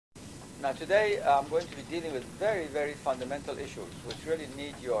Now today I'm going to be dealing with very, very fundamental issues which really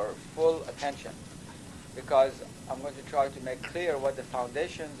need your full attention, because I'm going to try to make clear what the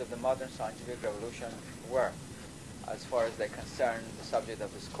foundations of the modern scientific revolution were as far as they concern the subject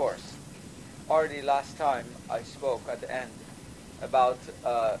of this course. Already last time I spoke at the end about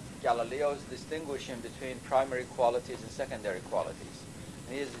Galileo's distinguishing between primary qualities and secondary qualities,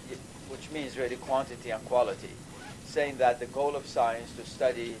 and which means really quantity and quality, saying that the goal of science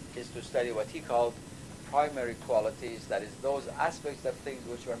is to study what he called primary qualities, that is, those aspects of things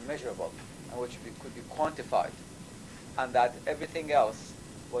which are measurable and which could be quantified, and that everything else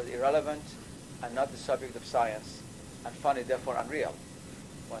was irrelevant and not the subject of science, and finally therefore unreal.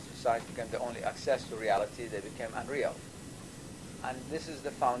 Once science became the only access to reality, they became unreal. And this is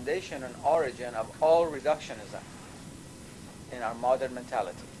the foundation and origin of all reductionism in our modern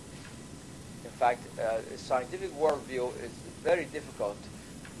mentality. In fact, a scientific worldview is very difficult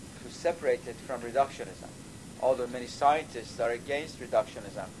to separate it from reductionism, although many scientists are against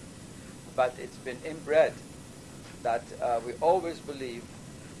reductionism. But it's been inbred that we always believe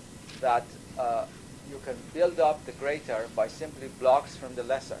that you can build up the greater by simply blocks from the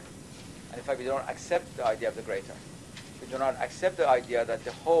lesser. And in fact, we don't accept the idea of the greater. We do not accept the idea that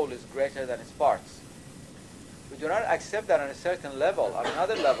the whole is greater than its parts. We do not accept that on a certain level. On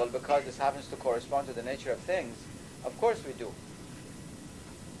another level, because this happens to correspond to the nature of things, of course we do.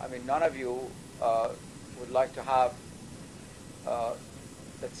 I mean, none of you would like to have,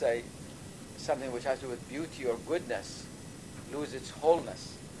 let's say, something which has to do with beauty or goodness lose its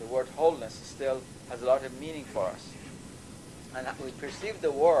wholeness. The word wholeness still has a lot of meaning for us. And we perceive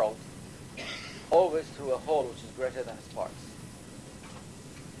the world always through a whole which is greater than its parts.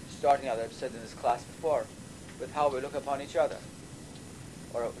 Starting, as I've said in this class before, with how we look upon each other,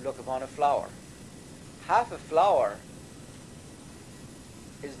 or look upon a flower. Half a flower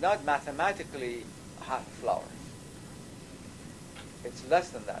is not mathematically half a flower. It's less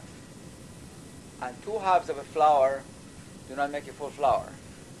than that. And two halves of a flower do not make a full flower.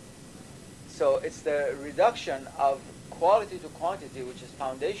 So it's the reduction of quality to quantity which is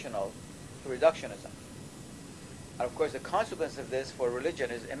foundational to reductionism. And of course the consequence of this for religion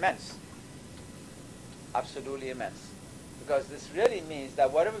is immense. Absolutely immense. Because this really means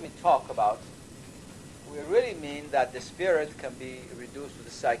that whatever we talk about, we really mean that the spirit can be reduced to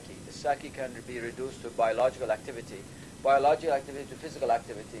the psyche can be reduced to biological activity to physical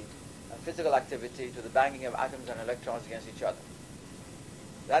activity, and physical activity to the banging of atoms and electrons against each other.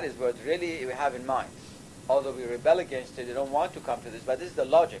 That is what really we have in mind. Although we rebel against it, we don't want to come to this, but this is the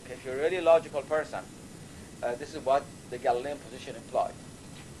logic. If you're really a logical person, this is what the Galilean position implied.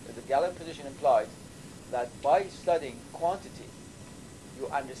 The Galilean position implied that by studying quantity, you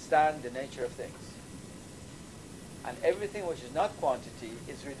understand the nature of things. And everything which is not quantity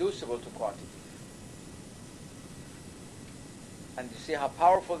is reducible to quantity. And you see how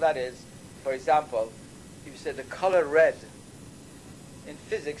powerful that is. For example, if you say the color red, in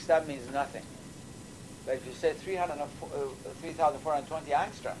physics that means nothing. But if you say 3,420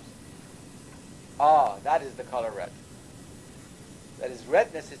 angstroms, that is the color red. That is,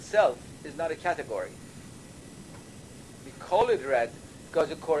 redness itself is not a category. We call it red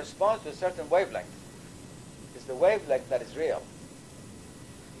because it corresponds to a certain wavelength. It's the wavelength that is real.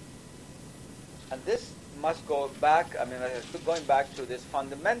 And this must go back, going back to this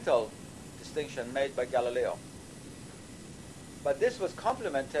fundamental distinction made by Galileo. But this was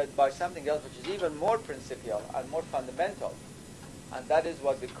complemented by something else which is even more principial and more fundamental, and that is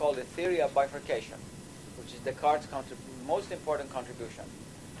what we call the theory of bifurcation, which is Descartes' most important contribution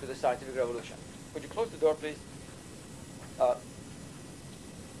to the scientific revolution. Could you close the door, please?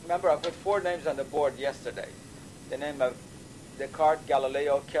 Remember, I put 4 names on the board yesterday. The name of Descartes,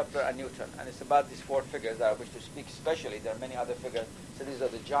 Galileo, Kepler, and Newton. And it's about these 4 figures that I wish to speak especially. There are many other figures. So these are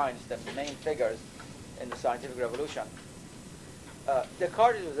the giants, the main figures in the scientific revolution.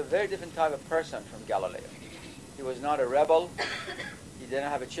 Descartes was a very different type of person from Galileo. He was not a rebel. He didn't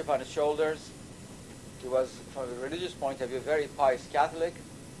have a chip on his shoulders. He was, from a religious point of view, a very pious Catholic.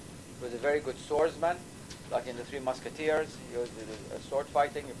 He was a very good swordsman, like in the 3 Musketeers. He was sword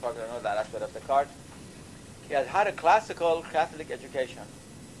fighting. You probably don't know that aspect of Descartes. He had a classical Catholic education.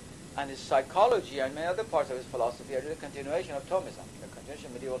 And his psychology and many other parts of his philosophy are really a continuation of Thomism, a continuation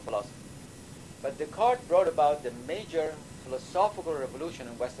of medieval philosophy. But Descartes brought about the major philosophical revolution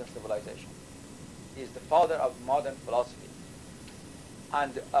in Western civilization. He is the father of modern philosophy.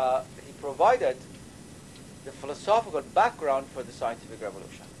 And he provided the philosophical background for the scientific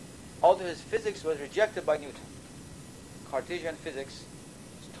revolution. Although his physics was rejected by Newton. Cartesian physics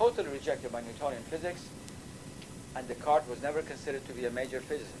was totally rejected by Newtonian physics, and Descartes was never considered to be a major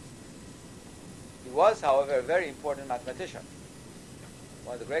physicist. He was, however, a very important mathematician,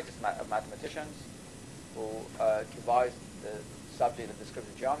 one of the greatest mathematicians who devised the subject of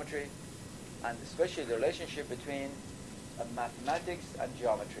descriptive geometry, and especially the relationship between mathematics and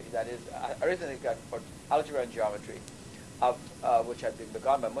geometry, that is, arithmetic or algebra and geometry, which had been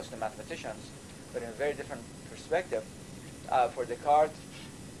begun by Muslim mathematicians, but in a very different perspective. For Descartes,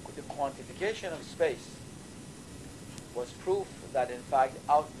 the quantification of space was proof that, in fact,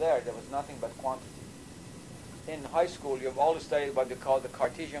 out there was nothing but quantity. In high school, you've always studied what we call the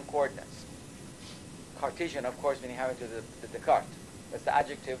Cartesian coordinates. Cartesian, of course, meaning having to the Descartes. That's the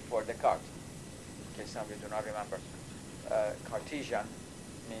adjective for Descartes, in case some of you do not remember. Cartesian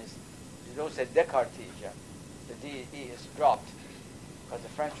means, you don't say Descartesian. The D-E is dropped, because the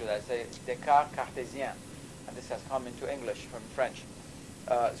French do that. They say Descartes Cartésien, and this has come into English from French.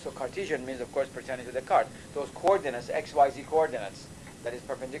 So Cartesian means, of course, pertaining to Descartes. Those coordinates, x, y, z coordinates, that is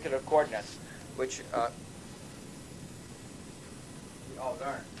perpendicular coordinates, which we all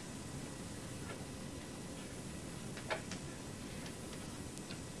learn.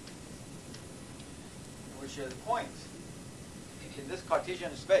 Which is the point in this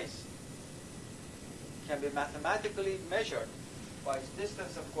Cartesian space can be mathematically measured by its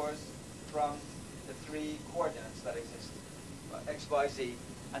distance, of course, from the three coordinates that exist, x, y, z,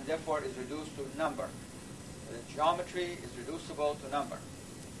 and therefore is reduced to number. The geometry is reducible to number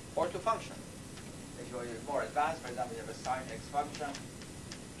or to function. If you're more advanced, for example, you have a sine x function,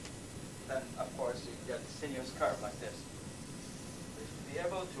 then of course you get a sinuous curve like this. So to be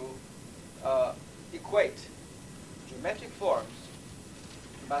able to equate geometric forms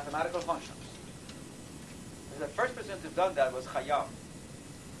to mathematical functions. The first person to have done that was Khayyam,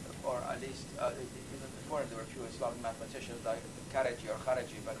 or at least even before him there were a few Islamic mathematicians like Karaji or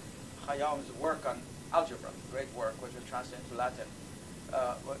Kharaji, but Khayyam's work on algebra, great work, which was translated into Latin,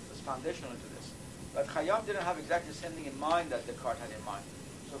 was foundational into this. But Khayyam didn't have exactly the same thing in mind that Descartes had in mind.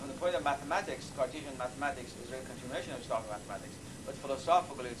 So from the point of mathematics, Cartesian mathematics is a continuation of Islamic mathematics, but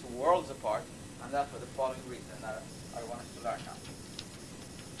philosophically it's worlds apart, and that's for the following reason that I want us to learn now.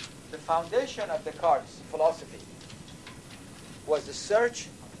 The foundation of Descartes' philosophy was the search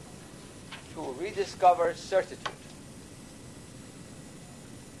to rediscover certitude.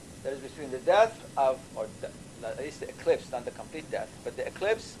 That is between the death of, or at least the eclipse, not the complete death, but the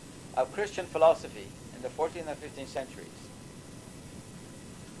eclipse of Christian philosophy in the 14th and 15th centuries,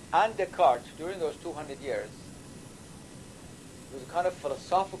 and Descartes during those 200 years. It was a kind of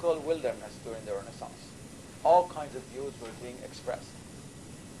philosophical wilderness during the Renaissance. All kinds of views were being expressed.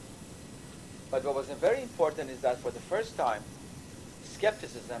 But what was very important is that for the first time,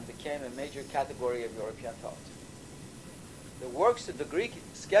 skepticism became a major category of European thought. The works of the Greek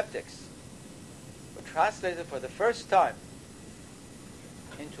skeptics were translated for the first time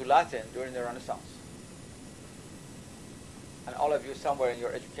into Latin during the Renaissance. And all of you somewhere in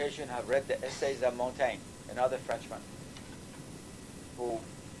your education have read the essays of Montaigne, another Frenchman, who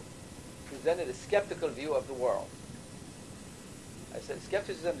presented a skeptical view of the world. I said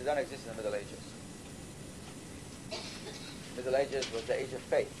skepticism did not exist in the Middle Ages. The Middle Ages was the age of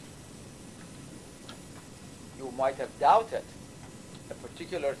faith. You might have doubted a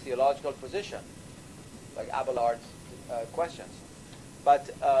particular theological position, like Abelard's questions. But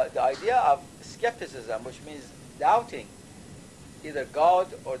the idea of skepticism, which means doubting either God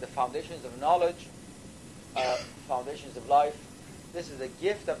or the foundations of knowledge, foundations of life, this is a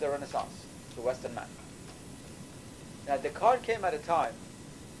gift of the Renaissance to Western man. Now, Descartes came at a time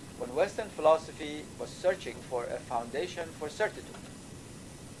when Western philosophy was searching for a foundation for certitude.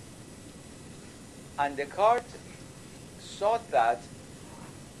 And Descartes sought that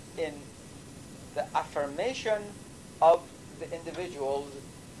in the affirmation of the individual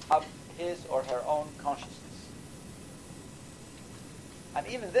of his or her own consciousness. And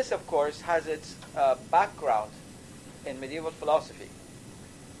even this, of course, has its background in medieval philosophy.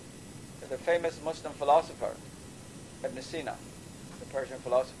 The famous Muslim philosopher, Ibn Sina, the Persian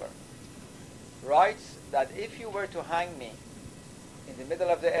philosopher, writes that if you were to hang me in the middle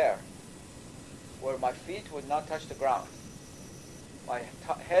of the air, where my feet would not touch the ground, my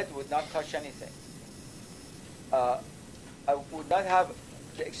head would not touch anything, I would not have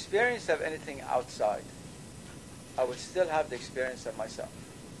the experience of anything outside, I would still have the experience of myself.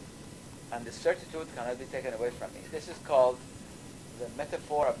 And the certitude cannot be taken away from me. This is called the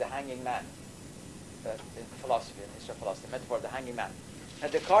metaphor of the hanging man in philosophy, in Eastern philosophy, the metaphor of the hanging man.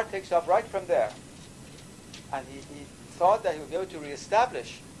 And Descartes takes off right from there. And he thought that he would be able to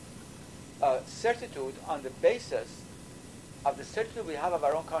reestablish certitude on the basis of the certitude we have of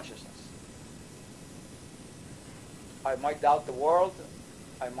our own consciousness. I might doubt the world,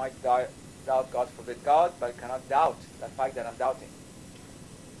 I might doubt doubt, God forbid God, but cannot doubt the fact that I'm doubting.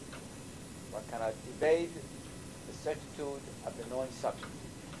 One cannot evade the certitude of the knowing subject.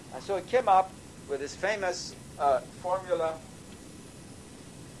 And so he came up with this famous formula,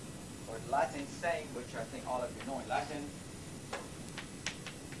 or Latin saying, which I think all of you know in Latin.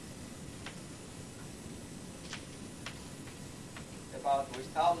 About which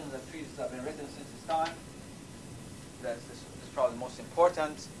thousands of treatises have been written since his time. This is probably the most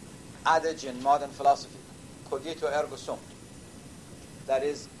important adage in modern philosophy. Cogito ergo sum. That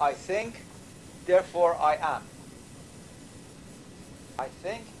is, I think, therefore I am. I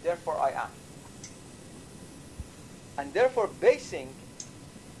think, therefore I am. And therefore basing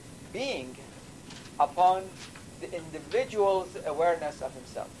being upon the individual's awareness of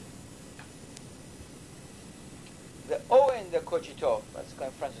himself. The O in the cogito, that's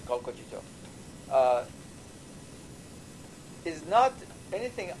in French is called cogito, is not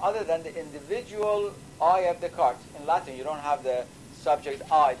anything other than the individual I of Descartes. In Latin, you don't have the subject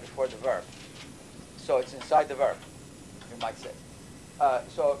I before the verb. So it's inside the verb, you might say.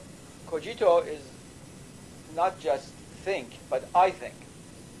 So cogito is not just think, but I think.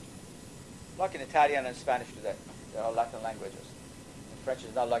 Like in Italian and Spanish today, there are Latin languages. In French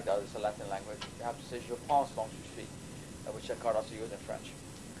is not like that, it's a Latin language. You have to say je pense donc je suis, which Descartes also used in French.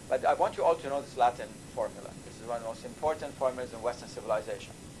 But I want you all to know this Latin formula. This is one of the most important formulas in Western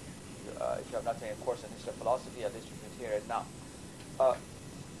civilization. If you have not taken a course in history of philosophy, at least you can hear it now.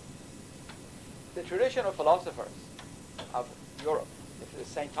 The tradition of philosophers of Europe, if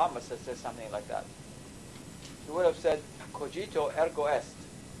St. Thomas had said something like that, he would have said, cogito ergo est.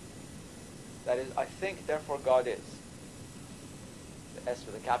 That is, I think, therefore God is. The S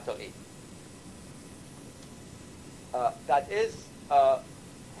with a capital E. That is,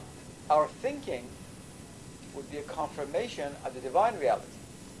 our thinking would be a confirmation of the divine reality.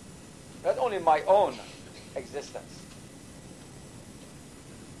 Not only my own existence.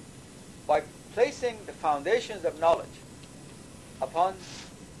 By placing the foundations of knowledge upon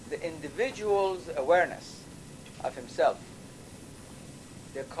the individual's awareness of himself,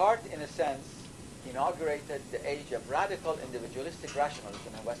 Descartes, in a sense, inaugurated the age of radical individualistic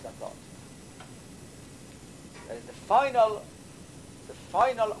rationalism in Western thought. That is, the final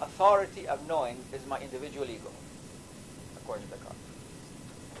authority of knowing is my individual ego, according to Descartes,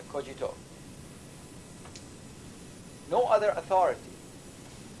 the cogito. No other authority,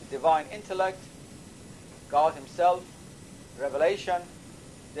 the divine intellect, God himself, revelation,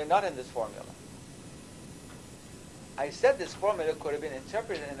 they're not in this formula. I said this formula could have been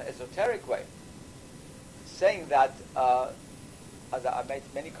interpreted in an esoteric way, saying that, as I made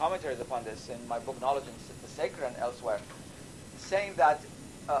many commentaries upon this in my book Knowledge and the Sacred and elsewhere, saying that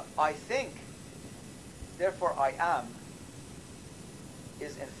I think, therefore I am,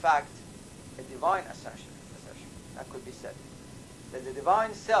 is in fact a divine assertion. That could be said. That the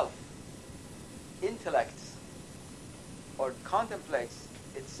divine self intellects or contemplates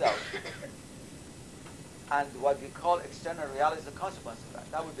itself, and what we call external reality is the consequence of that.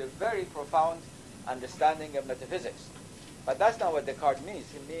 That would be a very profound understanding of metaphysics. But that's not what Descartes means.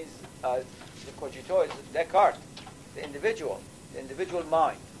 He means the cogito is Descartes, the individual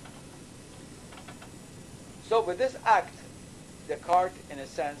mind. So with this act, Descartes, in a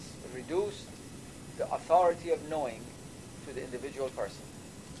sense, reduced the authority of knowing to the individual person,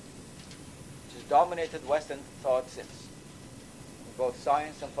 which has dominated Western thought since, in both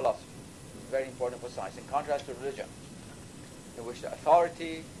science and philosophy. It's very important for science, in contrast to religion, in which the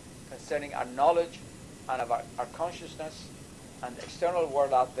authority concerning our knowledge and of our consciousness and the external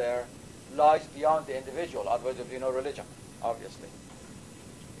world out there lies beyond the individual. Otherwise there would be no religion, obviously.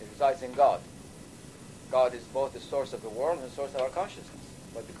 It resides in God. God is both the source of the world and the source of our consciousness,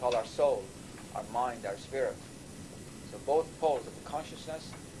 what we call our soul, our mind, our spirit. So both poles of the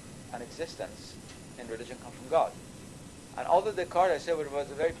consciousness and existence in religion come from God. And although Descartes, I said,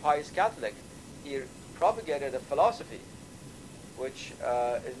 was a very pious Catholic, he propagated a philosophy which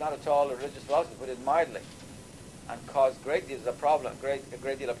is not at all a religious philosophy, put it mildly, and caused a great deal of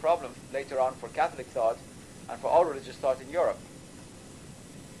problem later on for Catholic thought and for all religious thought in Europe.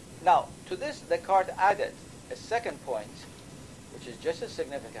 Now, to this, Descartes added a second point, which is just as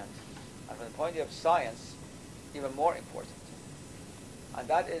significant, and from the point of view of science, even more important. And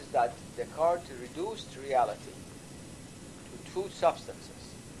that is that Descartes reduced reality to two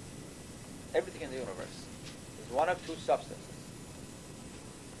substances. Everything in the universe is one of two substances,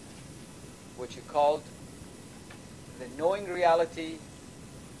 which he called the knowing reality,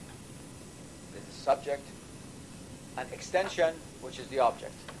 the subject, and extension, which is the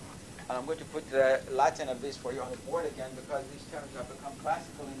object. And I'm going to put the Latin of this for you on the board again, because these terms have become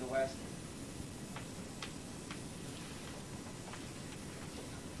classical in the West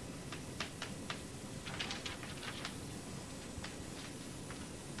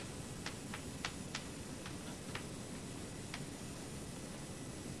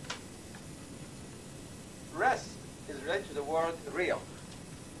related to the word real.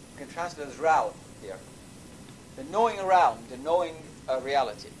 You can translate as realm here. The knowing realm, the knowing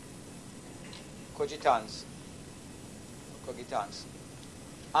reality. Cogitans.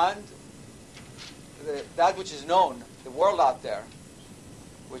 And that which is known, the world out there,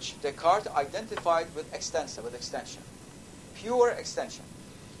 which Descartes identified with extensa, with extension. Pure extension.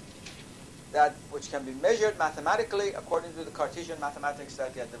 That which can be measured mathematically according to the Cartesian mathematics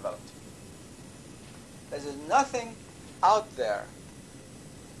that he had developed. There is nothing out there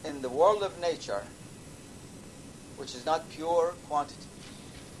in the world of nature which is not pure quantity.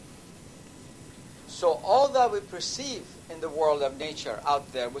 So all that we perceive in the world of nature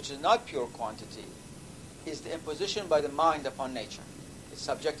out there, which is not pure quantity, is the imposition by the mind upon nature. It's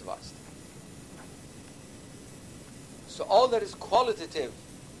subjectivized. So all that is qualitative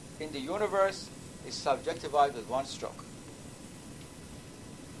in the universe is subjectivized with one stroke.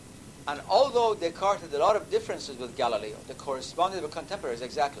 And although Descartes had a lot of differences with Galileo, they corresponded with contemporaries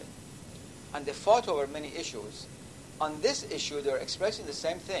exactly, and they fought over many issues, on this issue they're expressing the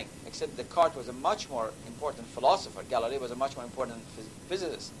same thing, except Descartes was a much more important philosopher. Galileo was a much more important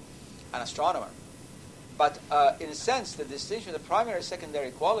physicist and astronomer. But in a sense, the distinction of the primary and secondary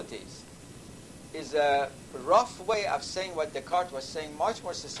qualities is a rough way of saying what Descartes was saying much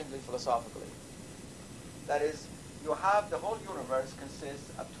more succinctly philosophically. That is, you have the whole universe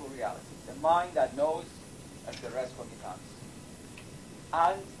consists of two realities. The mind that knows, as the res cogitans,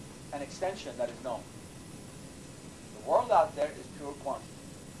 and an extension that is known. The world out there is pure quantity.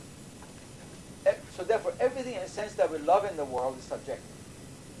 So therefore, everything in a sense that we love in the world is subjective.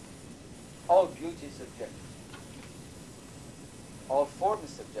 All beauty is subjective. All form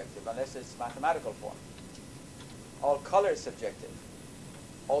is subjective, unless it's mathematical form. All color is subjective.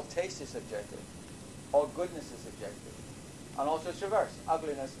 All taste is subjective. All goodness is subjective. And also it's reverse.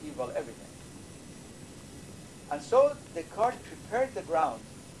 Ugliness, evil, everything. And so Descartes prepared the ground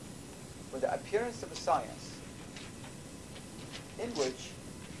for the appearance of a science in which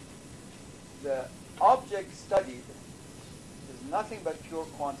the object studied is nothing but pure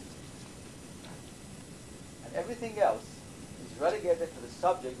quantity. And everything else is relegated to the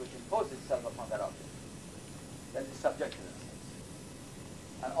subject which imposes itself upon that object. That is subjective in a sense.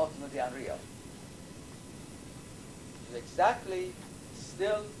 And ultimately unreal. It is exactly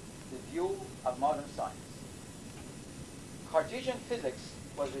still the view of modern science. Cartesian physics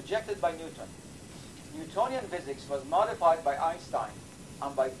was rejected by Newton. Newtonian physics was modified by Einstein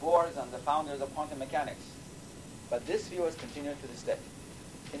and by Bohr and the founders of quantum mechanics. But this view has continued to this day.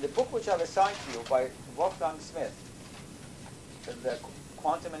 In the book which I've assigned to you by Wolfgang Smith, The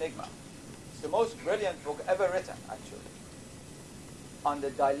Quantum Enigma, it's the most brilliant book ever written, actually, on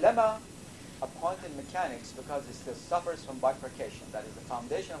the dilemma of quantum mechanics, because it still suffers from bifurcation. That is, the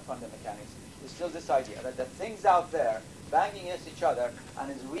foundation of quantum mechanics is still this idea that the things out there banging against each other,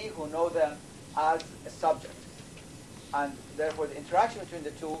 and it's we who know them as a subject. And therefore the interaction between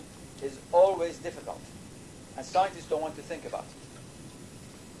the two is always difficult. And scientists don't want to think about it.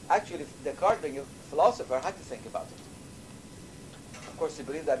 Actually, Descartes, being a philosopher, had to think about it. Of course, he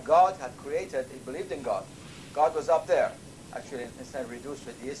believed that God had created, he believed in God. God was up there. Actually, instead of reduced to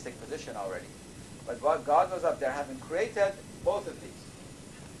a deistic position already. But God was up there having created both of these.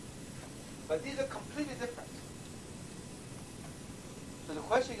 But these are completely different. So the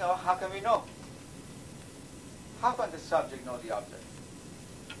question is, how can we know? How can the subject know the object?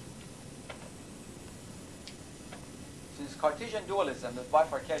 Since Cartesian dualism, the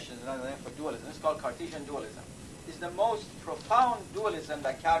bifurcation is another name for dualism, it's called Cartesian dualism, is the most profound dualism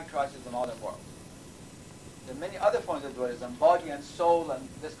that characterizes the modern world. There are many other forms of dualism, body and soul and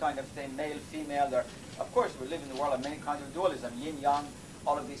this kind of thing, male, female. Of course, we live in the world of many kinds of dualism, yin-yang,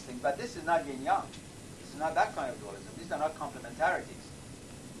 all of these things. But this is not yin-yang. This is not that kind of dualism. These are not complementarities.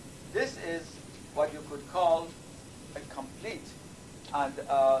 This is what you could call a complete and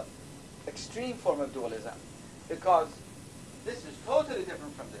extreme form of dualism, because this is totally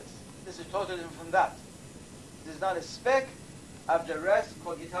different from this. This is totally different from that. This is not a speck of the res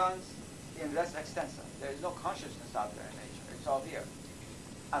cogitans in res extensa. There is no consciousness out there in nature. It's all here.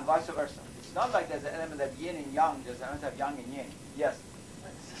 And vice versa. It's not like there's an element of yin and yang. There's an element of yang and yin. Yes?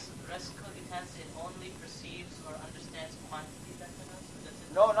 But is this res cogitans, it only perceives or understands quantity that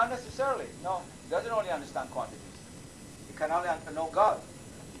it No, not necessarily. No. It doesn't only understand quantities. It can only know God.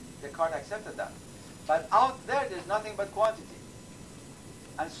 Descartes accepted that. But out there, there's nothing but quantity.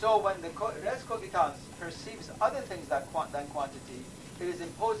 And so when the res cogitans perceives other things than quantity, it is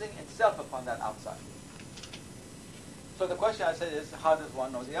imposing itself upon that outside. So the question I said is, how does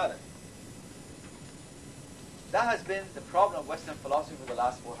one know the other? That has been the problem of Western philosophy for the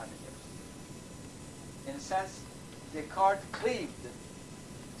last 400 years. In a sense, Descartes cleaved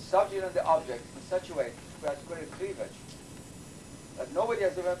subject and the object in such a way that created cleavage that nobody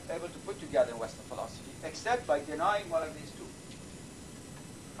has ever been able to put together in Western philosophy, except by denying one of these two.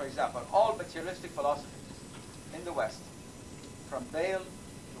 For example, all materialistic philosophies in the West, from Bayle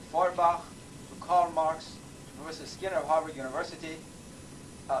to Feuerbach to Karl Marx to Professor Skinner of Harvard University,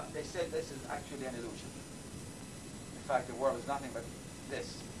 they said this is actually an illusion. In fact, the world is nothing but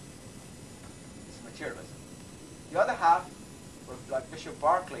this. It's materialism. The other half were like Bishop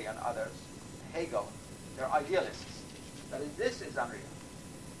Berkeley and others, Hegel. They're idealists. That is, this is unreal.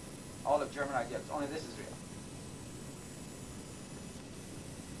 All of German idealists, only this is real.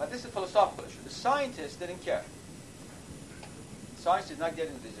 But this is a philosophical issue. The scientists didn't care. Science did not get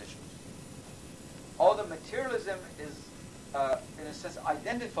into these issues. Although materialism is, in a sense,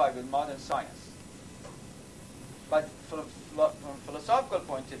 identified with modern science. But from a philosophical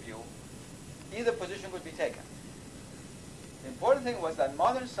point of view, either position could be taken. The important thing was that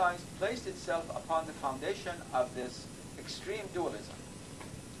modern science placed itself upon the foundation of this extreme dualism.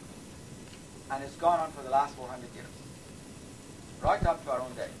 And it's gone on for the last 400 years. Right up to our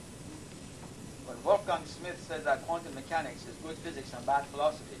own day. When Wolfgang Smith said that quantum mechanics is good physics and bad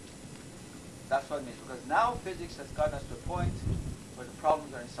philosophy, that's what it means. Because now physics has gotten us to a point where the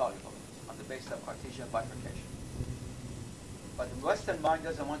problems are insoluble on the basis of Cartesian bifurcation. But the Western mind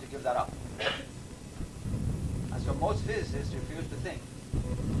doesn't want to give that up. And so most physicists refuse to think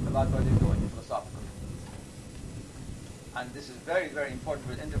about what they're doing philosophically. And this is very, very important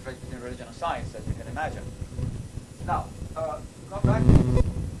with interface between religion and science, as you can imagine. Now, come back to this.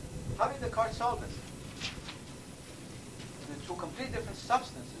 How did Descartes solve this? The two complete different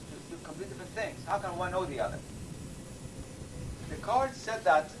substances, two complete different things. How can one know the other? Descartes said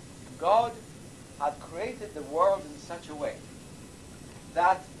that God had created the world in such a way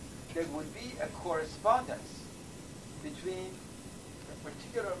that there would be a correspondence between a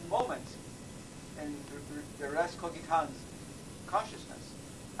particular moment in the res cogitans consciousness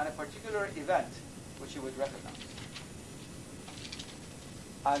and a particular event which you would recognize.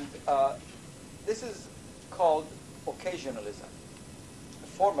 And this is called occasionalism, a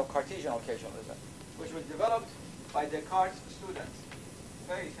form of Cartesian occasionalism, which was developed by Descartes' student,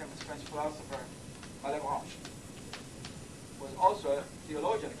 very famous French philosopher, Malebranche, was also a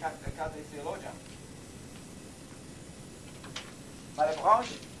theologian, a Catholic theologian.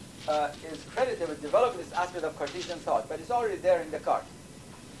 Malebranche is credited with developing this aspect of Cartesian thought, but it's already there in Descartes.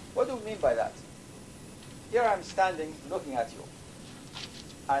 What do we mean by that? Here I'm standing looking at you,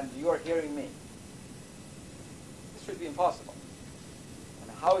 and you're hearing me. This should be impossible.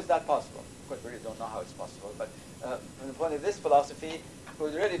 And how is that possible? Of course, we really don't know how it's possible, but from the point of this philosophy, it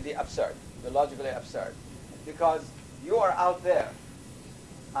would really be absurd, logically absurd, because you are out there,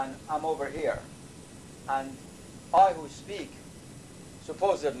 and I'm over here, and I who speak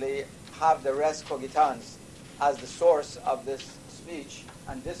supposedly have the res cogitans as the source of this speech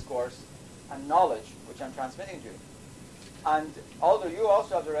and discourse and knowledge which I'm transmitting to you. And although you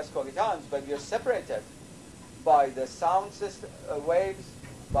also have the res cogitans, but you're separated by the sound system, waves,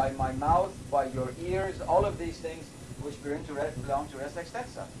 by my mouth, by your ears, all of these things which belong to res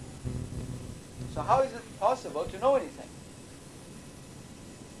extensa. So how is it possible to know anything?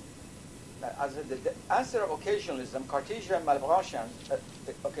 As the answer of occasionalism, Cartesian Malebranchian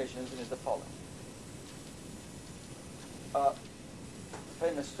occasionalism is the following.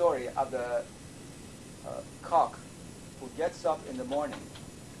 Famous story of the cock who gets up in the morning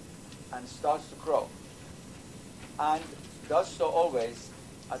and starts to crow, and does so always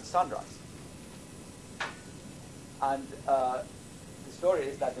at sunrise. And the story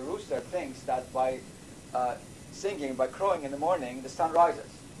is that the rooster thinks that by singing, by crowing in the morning, the sun rises.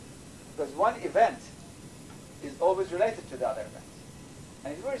 Because one event is always related to the other event.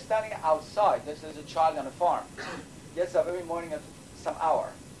 And if you were standing outside, this is a child on a farm, gets up every morning at some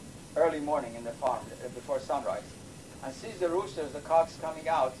hour, early morning in the farm, before sunrise, and sees the roosters, the cocks coming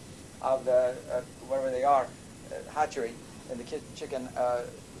out of the, wherever they are, hatchery, in the chicken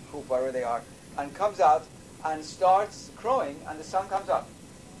coop, wherever they are, and comes out and starts crowing, and the sun comes up.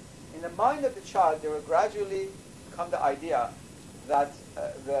 In the mind of the child, there will gradually come the idea that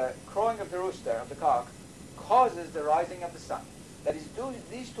the crowing of the rooster, of the cock, causes the rising of the sun. That is,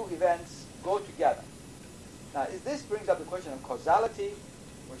 these two events go together. Now, this brings up the question of causality,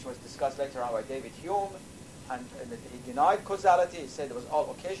 which was discussed later on by David Hume, and he denied causality. He said it was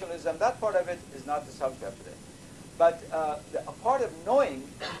all occasionalism. That part of it is not the subject of today. But a part of knowing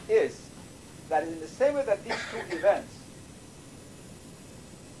is that in the same way that these two events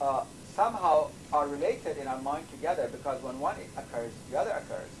somehow are related in our mind together, because when one occurs, the other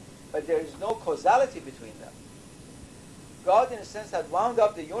occurs, but there is no causality between them. God, in a sense, had wound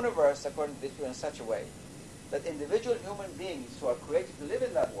up the universe according to this view in such a way that individual human beings who are created to live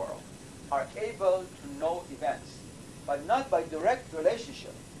in that world are able to know events, but not by direct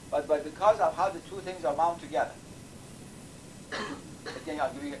relationship, but because of how the two things are wound together. Again,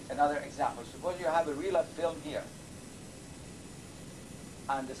 I'll give you another example. Suppose you have a reel of film here,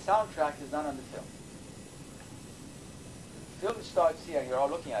 and the soundtrack is not on the film. The film starts here, you're all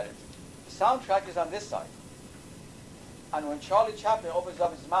looking at it. The soundtrack is on this side. And when Charlie Chaplin opens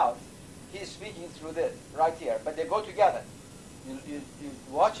up his mouth, he is speaking through this, right here. But they go together. You're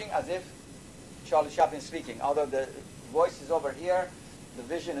watching as if Charlie Chaplin is speaking, although the voice is over here, the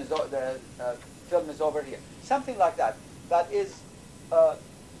vision is, the film is over here. Something like that. That is, the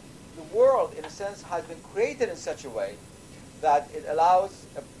world, in a sense, has been created in such a way that it allows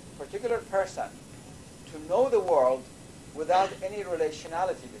a particular person to know the world without any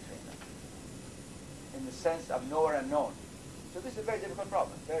relationality between them, in the sense of knower and known. So this is a very difficult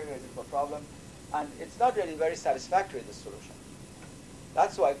problem, very, very difficult problem, and it's not really very satisfactory, this solution.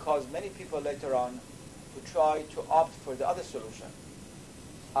 That's why it caused many people later on to try to opt for the other solution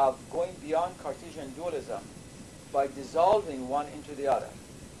of going beyond Cartesian dualism by dissolving one into the other.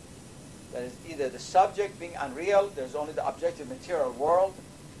 That is, either the subject being unreal, there's only the objective material world,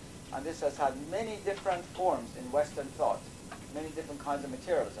 and this has had many different forms in Western thought, many different kinds of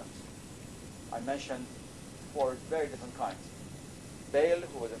materialisms. I mentioned 4 very different kinds. Bayle,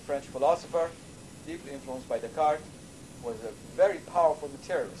 who was a French philosopher, deeply influenced by Descartes, was a very powerful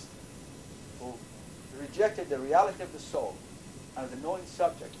materialist who rejected the reality of the soul and the knowing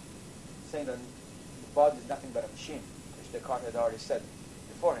subject, saying that the body is nothing but a machine, which Descartes had already said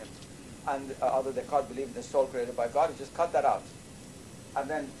before him. And although Descartes believed in the soul created by God, he just cut that out. And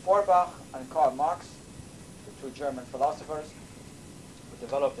then Feuerbach and Karl Marx, the 2 German philosophers, who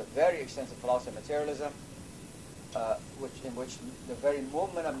developed a very extensive philosophy of materialism, in which the very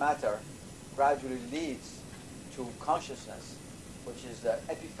movement of matter gradually leads to consciousness, which is the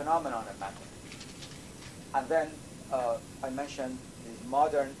epiphenomenon of matter. And then I mentioned these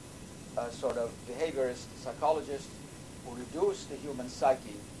modern sort of behaviorist psychologists who reduce the human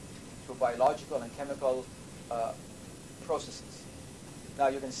psyche to biological and chemical processes. Now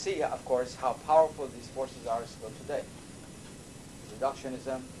you can see, of course, how powerful these forces are still today.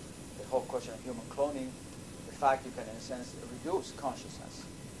 Reductionism, the whole question of human cloning, the fact you can, in a sense, reduce consciousness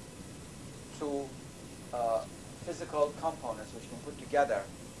to physical components which can put together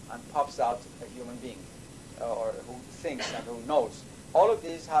and pops out a human being, or who thinks and who knows. All of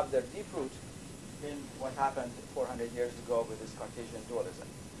these have their deep root in what happened 400 years ago with this Cartesian dualism.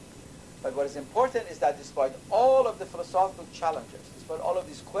 But what is important is that despite all of the philosophical challenges, despite all of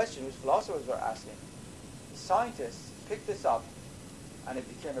these questions which philosophers were asking, the scientists picked this up and it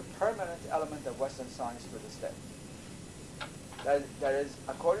became a permanent element of Western science to this day. That is,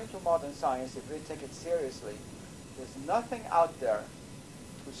 according to modern science, if we take it seriously, there's nothing out there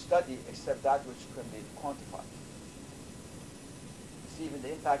to study except that which can be quantified. See even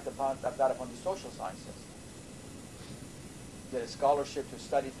the impact of that upon the social sciences. Get a scholarship to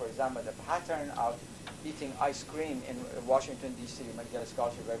study, for example, the pattern of eating ice cream in Washington, D.C. You might get a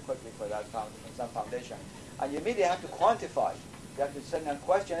scholarship very quickly for that from some foundation. And you immediately have to quantify. You have to send down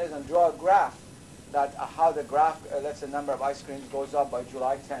questionnaires and draw a graph that how the graph lets the number of ice creams goes up by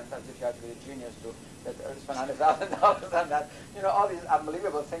July 10th, as if you have to be a genius to spend $100,000 on that. You know, all these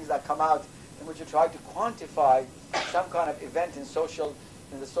unbelievable things that come out in which you try to quantify some kind of event in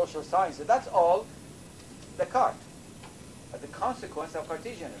the social sciences. That's all Descartes, as a consequence of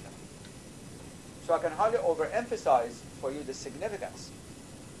Cartesianism. So I can hardly overemphasize for you the significance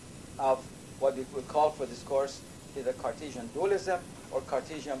of what we would call for this course either Cartesian dualism or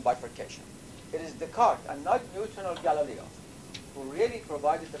Cartesian bifurcation. It is Descartes and not Newton or Galileo who really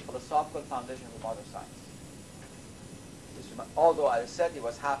provided the philosophical foundation of modern science. Although, as I said, he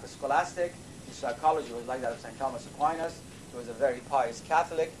was half a scholastic, his psychology was like that of St. Thomas Aquinas, he was a very pious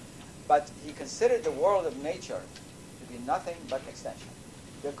Catholic, but he considered the world of nature to be nothing but extension.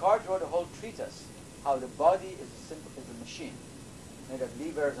 Descartes wrote a whole treatise how the body is a machine made of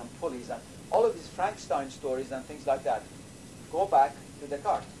levers and pulleys, and all of these Frankenstein stories and things like that go back to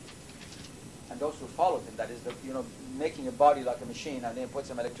Descartes. And those who followed him, that is, making a body like a machine and then put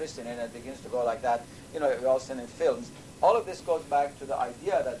some electricity in it and it begins to go like that, we all seen in films. All of this goes back to the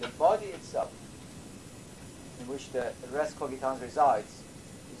idea that the body itself, in which the res cogitans resides,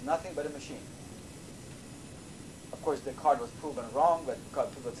 is nothing but a machine. Of course, Descartes was proven wrong, but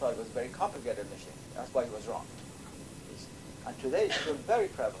people thought it was a very complicated machine. That's why he was wrong. And today it's still very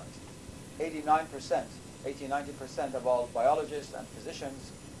prevalent. 89%, 80-90% of all biologists and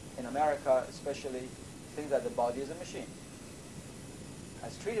physicians in America especially think that the body is a machine.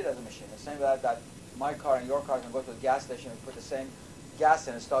 It's treated as a machine. The same way that my car and your car can go to the gas station and put the same gas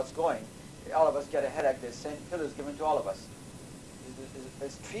in and it starts going. All of us get a headache. The same pill is given to all of us.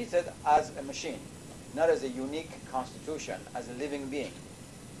 It's treated as a machine, not as a unique constitution, as a living being.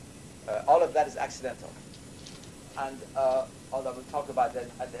 All of that is accidental. And although we'll talk about that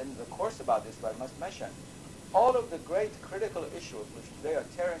at the end of the course about this, but I must mention, all of the great critical issues which today are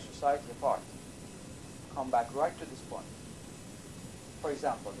tearing society apart come back right to this point. For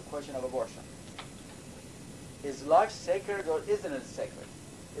example, the question of abortion. Is life sacred or isn't it sacred?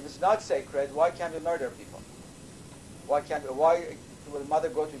 If it's not sacred, why can't we murder people? Why will a mother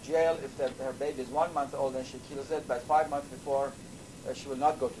go to jail if her baby is 1 month old and she kills it, but 5 months before she will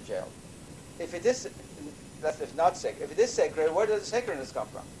not go to jail? If it is, that's if not sacred. If it is sacred, where does the sacredness come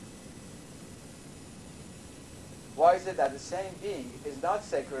from? Why is it that the same being is not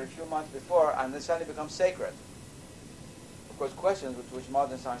sacred a few months before and then suddenly becomes sacred? Of course, questions with which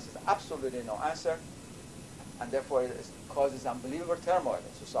modern science has absolutely no answer, and therefore it causes unbelievable turmoil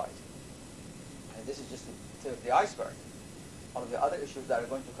in society. And this is just the tip of the iceberg. All of the other issues that are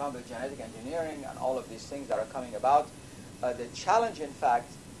going to come with genetic engineering and all of these things that are coming about. The challenge, in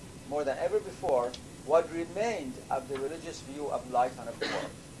fact, more than ever before, what remained of the religious view of life and of the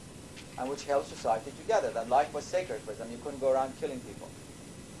world, and which held society together, that life was sacred for them. You couldn't go around killing people.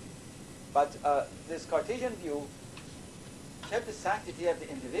 But this Cartesian view kept the sanctity of the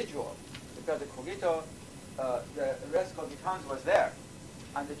individual, because the cogito, the res cogitans was there.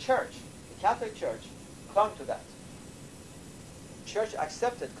 And the church, the Catholic Church, clung to that. The church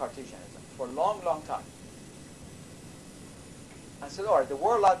accepted Cartesianism for a long, long time. And said, all right, the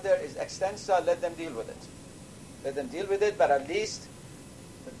world out there is extensa, let them deal with it. Let them deal with it, but at least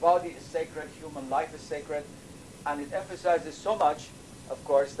the body is sacred, human life is sacred, and it emphasizes so much, of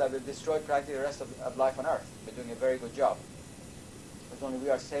course, that we've destroyed practically the rest of life on Earth. We're doing a very good job. Because only we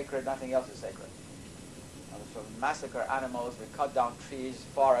are sacred, nothing else is sacred. And so we massacre animals, we cut down trees,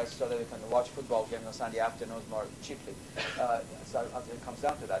 forests, so that we can watch football games on Sunday afternoons more cheaply. So it comes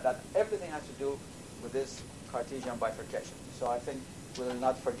down to that everything has to do with this Cartesian bifurcation. So I think we will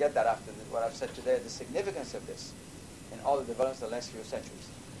not forget that after what I've said today, the significance of this in all the developments of the last few centuries.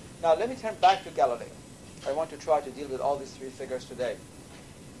 Now let me turn back to Galileo. I want to try to deal with all these three figures today.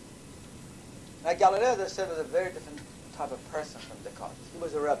 Now Galileo, as I said, was a very different type of person from Descartes. He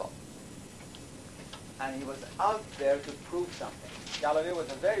was a rebel. And he was out there to prove something. Galileo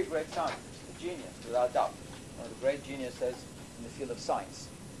was a very great scientist, a genius, without doubt. One of the great geniuses in the field of science.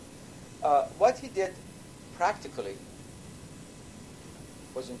 What he did practically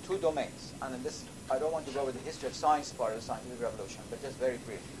was in two domains. And in this, I don't want to go over the history of science part of the scientific revolution, but just very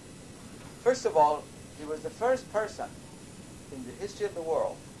briefly. First of all, he was the first person in the history of the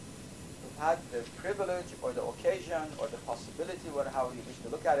world who had the privilege or the occasion or the possibility, however you wish to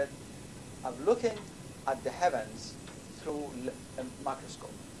look at it, of looking at the heavens through a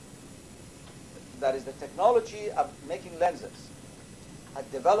microscope. That is, the technology of making lenses had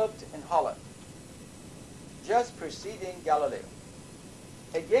developed in Holland, just preceding Galileo.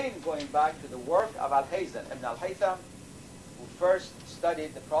 Again, going back to the work of Ibn al-Haytham, who first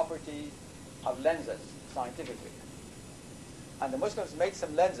studied the property of lenses scientifically. And the Muslims made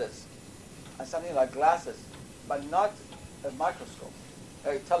some lenses and something like glasses, but not a microscope.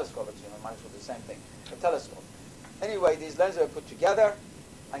 A telescope, actually, a microscope is the same thing. A telescope. Anyway, these lenses were put together,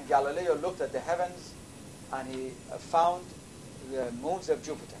 and Galileo looked at the heavens, and he found the moons of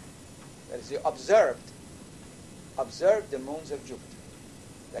Jupiter. That is, he observed the moons of Jupiter.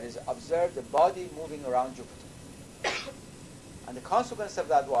 That is, observed the body moving around Jupiter. And the consequence of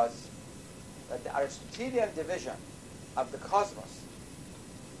that was that the Aristotelian division of the cosmos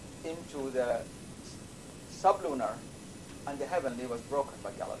into the sublunar and the heavenly was broken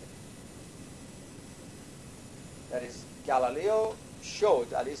by Galileo. That is, Galileo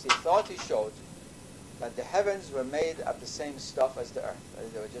showed, at least he thought he showed, that the heavens were made of the same stuff as the earth. That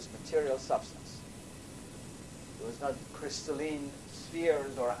is, they were just material substance. It was not crystalline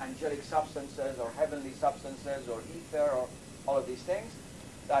spheres or angelic substances or heavenly substances or ether or all of these things.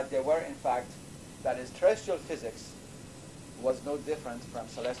 That they were, in fact, that is, terrestrial physics was no different from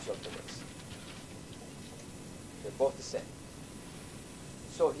celestial physics. They're both the same.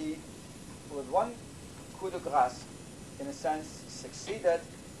 So he, with one coup de grace, in a sense, succeeded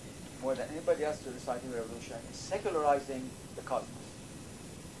more than anybody else to the scientific revolution in secularizing the cosmos.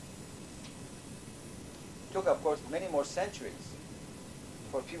 It took, of course, many more centuries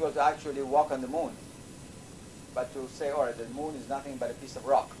for people to actually walk on the moon. But to say, all right, the moon is nothing but a piece of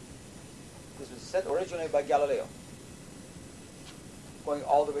rock. This was said originally by Galileo, going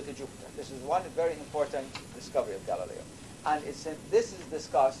all the way to Jupiter. This is one very important discovery of Galileo. And this is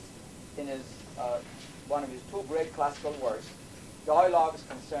discussed in his one of his two great classical works, Dialogues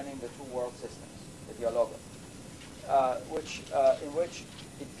Concerning the Two World Systems, the Dialogue, in which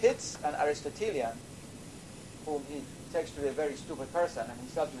he pits an Aristotelian, whom he takes to be a very stupid person and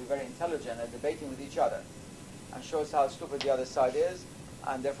himself to be very intelligent, and debating with each other, and shows how stupid the other side is,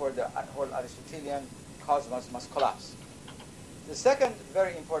 and therefore the whole Aristotelian cosmos must collapse. The second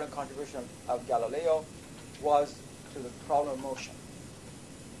very important contribution of Galileo was to the problem of motion.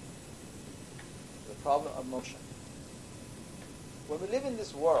 The problem of motion. When we live in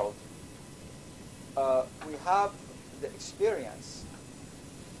this world, we have the experience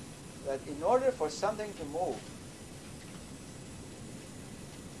that in order for something to move,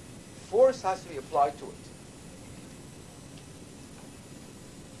 force has to be applied to it.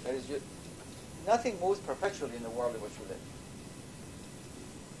 That is, nothing moves perpetually in the world in which we live.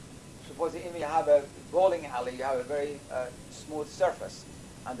 Suppose if you have a bowling alley, you have a very smooth surface,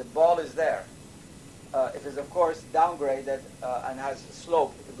 and the ball is there. If it's, of course, downgraded and has a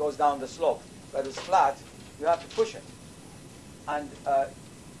slope, if it goes down the slope, but it's flat, you have to push it. And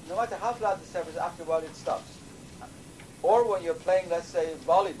no matter how flat the surface, after a while it stops. Or when you're playing, let's say,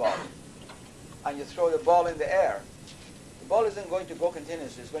 volleyball, and you throw the ball in the air, the ball isn't going to go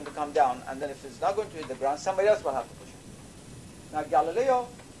continuously, it's going to come down, and then if it's not going to hit the ground, somebody else will have to push it. Now, Galileo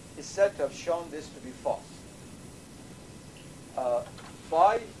is said to have shown this to be false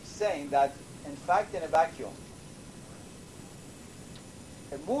by saying that, in fact, in a vacuum,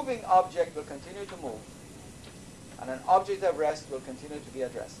 a moving object will continue to move, and an object at rest will continue to be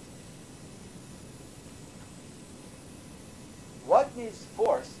at rest. What needs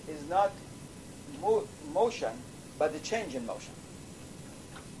force is not motion, but the change in motion.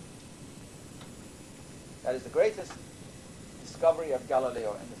 That is the greatest discovery of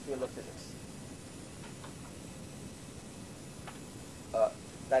Galileo in the field of physics.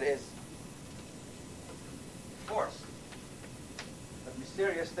 That is force. The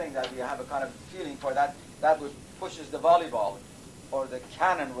mysterious thing that we have a kind of feeling for, that which pushes the volleyball, or the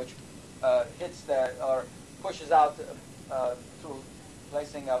cannon which hits or pushes out through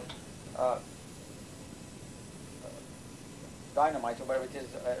placing of dynamite or whatever it is,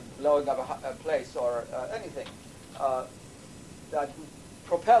 blowing up a place or anything that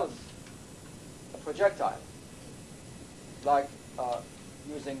propels a projectile, like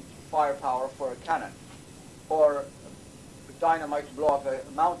using firepower for a cannon, or dynamite to blow up a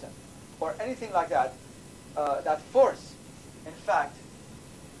mountain, or anything like that. That force, in fact,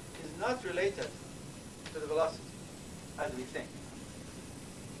 is not related to the velocity as we think.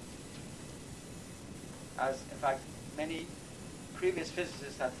 As, in fact, many previous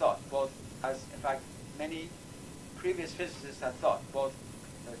physicists had thought, both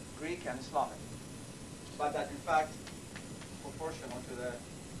Greek and Islamic, but that in fact proportional to the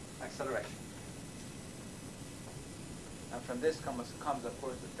acceleration. And from this comes of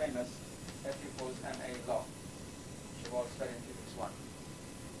course the famous F equals ma law, which you've all studied in Physics 1,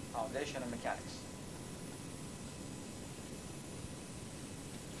 foundation of mechanics.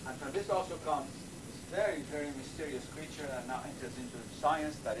 And from this also comes this very, very mysterious creature that now enters into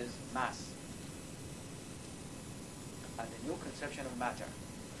science, that is mass, and the new conception of matter,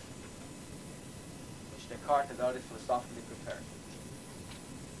 which Descartes had already philosophically prepared.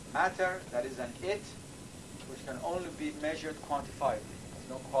 Matter, that is an it, which can only be measured quantifiably. There's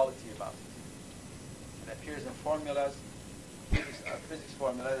no quality about it. It appears in formulas, physics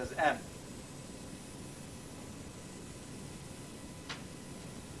formulas as M.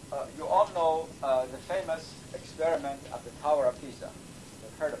 You all know the famous experiment at the Tower of Pisa.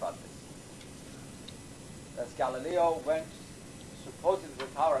 You've heard about this. As Galileo went supposedly to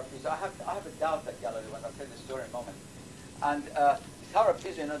the Tower of Pisa. I have a doubt that Galileo went. I'll tell you the story in a moment. And the Tower of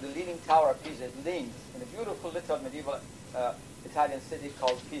Pisa, the leaning Tower of Pisa, it leans in a beautiful little medieval Italian city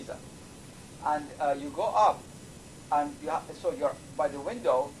called Pisa. And you go up, and you're by the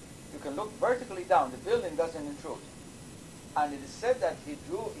window. You can look vertically down. The building doesn't intrude. And it is said that he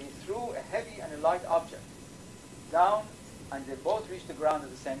threw a heavy and a light object down, and they both reached the ground at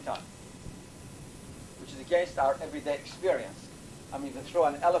the same time, which is against our everyday experience. I mean, you can throw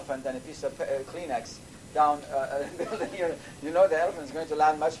an elephant and a piece of Kleenex down a building, you know the elephant is going to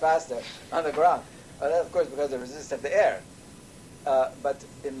land much faster on the ground. That, of course, because of the resistance of the air. But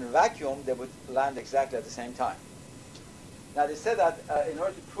in a vacuum, they would land exactly at the same time. Now, they said that in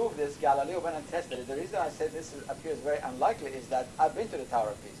order to prove this, Galileo went and tested it. The reason I say this appears very unlikely is that I've been to the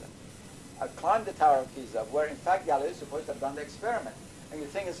Tower of Pisa. I've climbed the Tower of Pisa, where, in fact, Galileo is supposed to have done the experiment. And you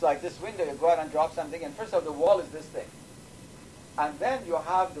think it's like this window, you go out and drop something, and first of all, the wall is this thick. And then you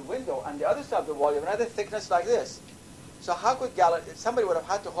have the window, and the other side of the wall, you have another thickness like this. So how could somebody would have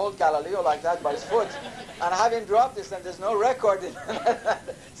had to hold Galileo like that by his foot and have him drop this, and there's no record in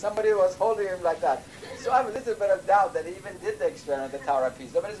somebody was holding him like that. So I have a little bit of doubt that he even did the experiment at the Tower of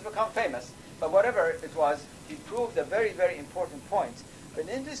Pisa, but it's become famous. But whatever it was, he proved a very, very important point. But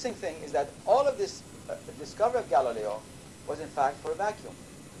the interesting thing is that all of this discovery of Galileo was in fact for a vacuum.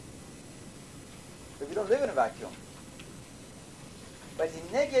 But we don't live in a vacuum. But he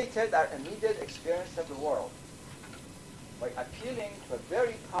negated our immediate experience of the world by appealing to a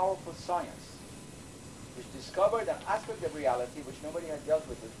very powerful science which discovered an aspect of reality which nobody had dealt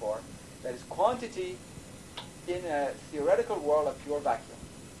with before, that is quantity in a theoretical world of pure vacuum.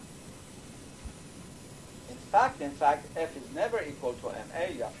 In fact, F is never equal to ma.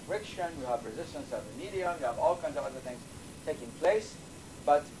 You have friction, you have resistance of the medium, you have all kinds of other things taking place,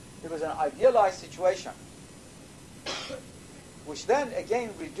 but it was an idealized situation, which then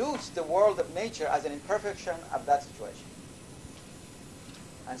again reduced the world of nature as an imperfection of that situation.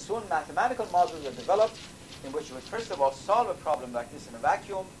 And soon mathematical models were developed in which you would first of all solve a problem like this in a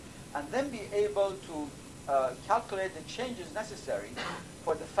vacuum, and then be able to calculate the changes necessary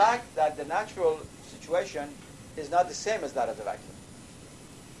for the fact that the natural situation is not the same as that of the vacuum.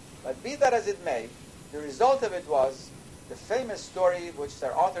 But be that as it may, the result of it was the famous story which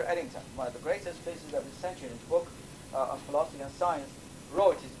Sir Arthur Eddington, one of the greatest physicists of the century, in his book on philosophy and science,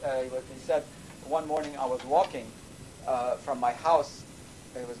 wrote. He said, one morning I was walking from my house.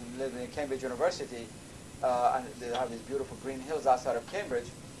 I was living in Cambridge University, and they have these beautiful green hills outside of Cambridge,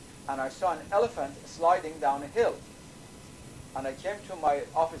 and I saw an elephant sliding down a hill. And I came to my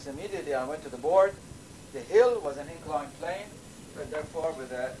office immediately, and I went to the board. The hill was an inclined plane, but therefore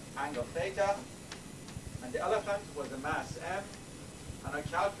with an angle theta, and the elephant was a mass m, and I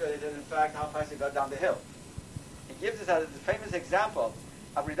calculated, in fact, how fast it got down the hill. He gives us a famous example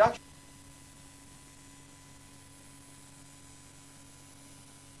of reduction.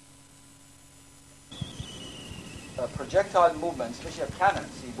 Projectile movements, especially of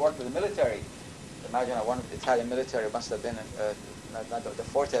cannons. He worked with the military. Imagine one of the Italian military must have been not the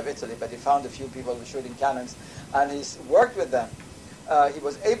forte of Italy, but he found a few people shooting cannons, and he's worked with them. He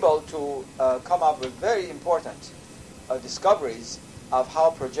was able to come up with very important discoveries of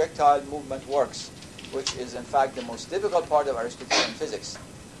how projectile movement works, which is in fact the most difficult part of Aristotelian physics.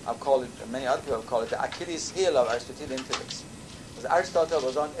 I've called it, many other people have called it the Achilles heel of Aristotelian physics. Because Aristotle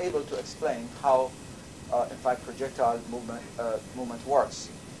was unable to explain how in fact projectile movement works,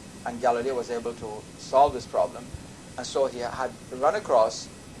 and Galileo was able to solve this problem. And so he had run across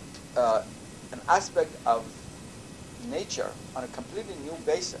an aspect of nature on a completely new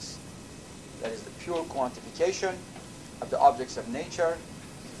basis, that is the pure quantification of the objects of nature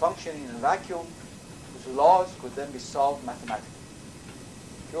functioning in a vacuum, whose laws could then be solved mathematically,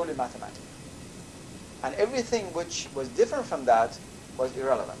 purely mathematically. And everything which was different from that was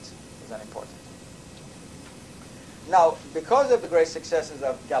irrelevant, was unimportant. Now, because of the great successes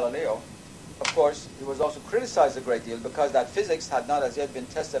of Galileo, of course, he was also criticized a great deal because that physics had not as yet been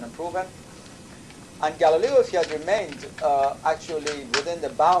tested and proven. And Galileo, if he had remained actually within the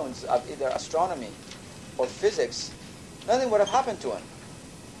bounds of either astronomy or physics, nothing would have happened to him.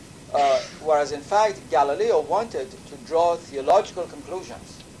 Whereas, in fact, Galileo wanted to draw theological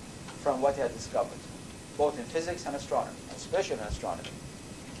conclusions from what he had discovered, both in physics and astronomy, especially in astronomy.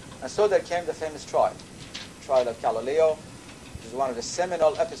 And so there came the famous trial of Galileo, which is one of the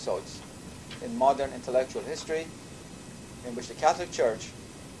seminal episodes in modern intellectual history, in which the Catholic Church,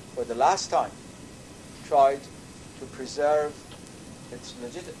 for the last time, tried to preserve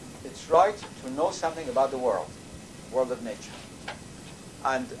its right to know something about the world of nature.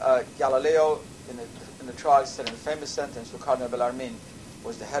 And Galileo, in the trial, said in a famous sentence to Cardinal Bellarmine,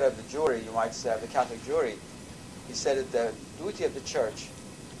 was the head of the jury, you might say, of the Catholic jury. He said that the duty of the Church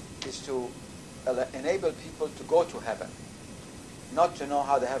is to enable people to go to heaven, not to know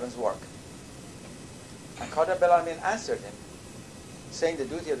how the heavens work. And Cardinal Bellarmine answered him, saying the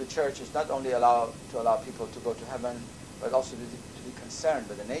duty of the Church is not only to allow people to go to heaven, but also to be concerned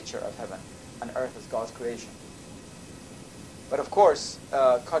with the nature of heaven and earth as God's creation. But of course,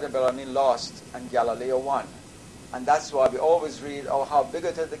 Cardinal Bellarmine lost and Galileo won. And that's why we always read, oh, how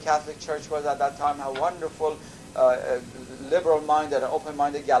bigoted the Catholic Church was at that time, how wonderful, liberal-minded and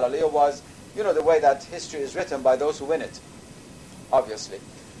open-minded Galileo was. You know, the way that history is written by those who win it, obviously.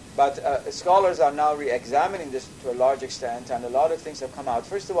 But scholars are now re-examining this to a large extent, and a lot of things have come out.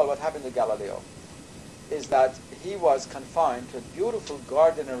 First of all, what happened to Galileo is that he was confined to a beautiful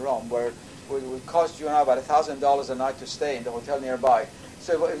garden in Rome where it would cost you now about $1,000 a night to stay in the hotel nearby.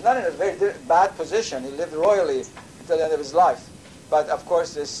 So he was not in a very bad position. He lived royally until the end of his life. But of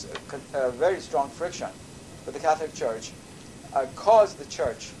course, this very strong friction with the Catholic Church caused the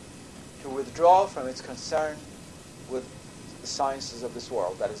Church to withdraw from its concern with the sciences of this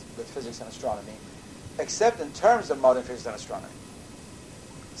world, that is, with physics and astronomy, except in terms of modern physics and astronomy.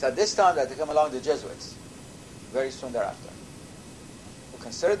 So at this time that they come along the Jesuits, very soon thereafter, who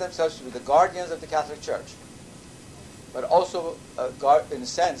considered themselves to be the guardians of the Catholic Church, but also, in a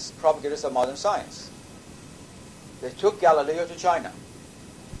sense, propagators of modern science. They took Galileo to China.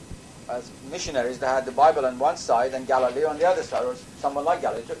 As missionaries, they had the Bible on one side and Galileo on the other side, or someone like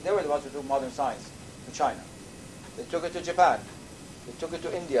Galileo. They were the ones who took modern science to China. They took it to Japan. They took it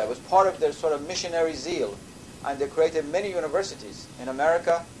to India. It was part of their sort of missionary zeal. And they created many universities in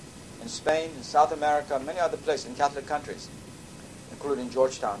America, in Spain, in South America, many other places, in Catholic countries, including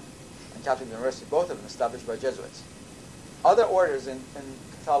Georgetown and Catholic University, both of them established by Jesuits. Other orders in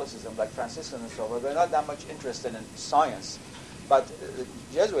Catholicism, like Franciscans and so on, were not that much interested in science. But the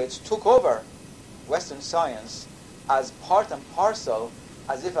Jesuits took over Western science as part and parcel,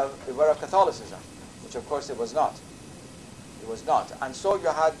 as if it were of Catholicism, which of course it was not. It was not. And so you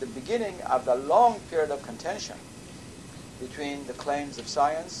had the beginning of the long period of contention between the claims of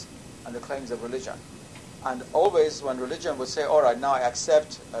science and the claims of religion. And always when religion would say, all right, now I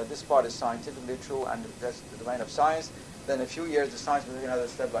accept this part is scientifically true and that's the domain of science, then in a few years the science would take another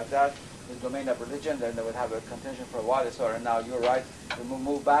step like that, the domain of religion, then they would have a contention for a while. It's all right, now you're right, we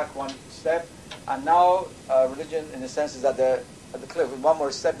move back one step, and now religion in the sense is at the cliff, with one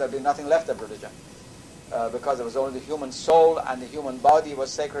more step there'd be nothing left of religion. Because it was only the human soul and the human body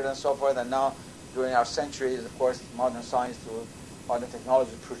was sacred and so forth, and now during our centuries, of course, modern science through modern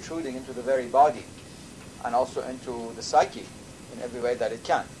technology is protruding into the very body and also into the psyche in every way that it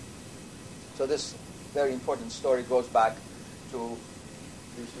can. So this very important story goes back to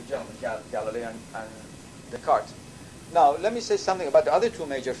these two gentlemen, Galileo and Descartes. Now, let me say something about the other two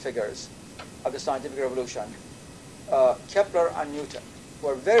major figures of the scientific revolution, Kepler and Newton, who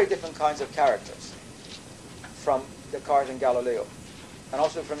are very different kinds of characters from Descartes and Galileo, and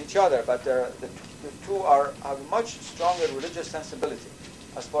also from each other, but the two have a much stronger religious sensibility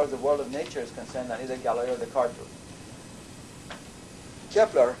as far as the world of nature is concerned than either Galileo or Descartes do.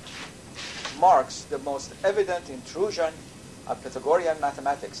 Kepler marks the most evident intrusion of Pythagorean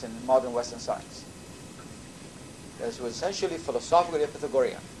mathematics in modern Western science. This was essentially philosophically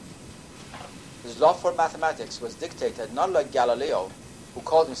Pythagorean. His love for mathematics was dictated not like Galileo, who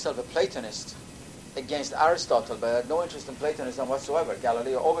called himself a Platonist, against Aristotle, but had no interest in Platonism whatsoever.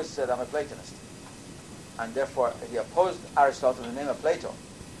 Galileo always said, I'm a Platonist. And therefore, he opposed Aristotle in the name of Plato.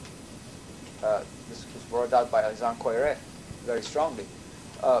 This was brought out by Alexandre Koyré very strongly.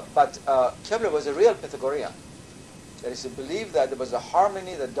 But Kepler was a real Pythagorean. That is, he believed that there was a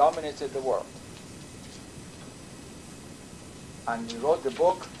harmony that dominated the world. And he wrote the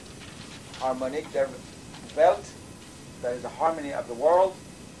book, Harmonique der Welt, that is the harmony of the world,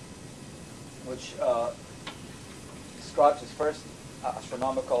 which describes his first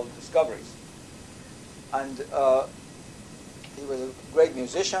astronomical discoveries. And he was a great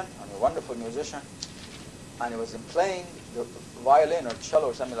musician, and a wonderful musician, and he was in playing the violin or cello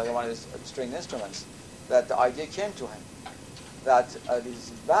or something like one of his stringed instruments, that the idea came to him that these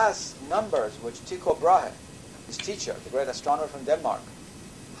vast numbers which Tycho Brahe, his teacher, the great astronomer from Denmark,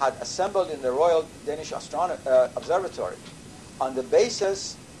 had assembled in the Royal Danish Observatory on the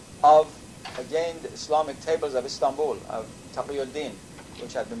basis of, again, the Islamic tables of Istanbul, of Taqiyuddin,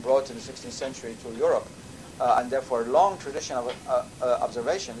 which had been brought in the 16th century to Europe, and therefore a long tradition of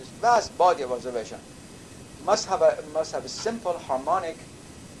observation, this vast body of observation, must have a simple harmonic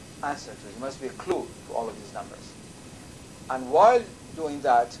answer to it. There must be a clue to all of these numbers. And while doing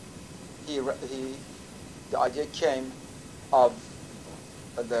that, the idea came of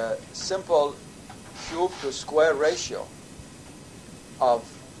the simple cube to square ratio of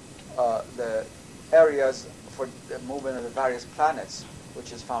the areas for the movement of the various planets,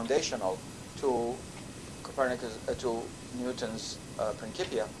 which is foundational to Copernicus, to Newton's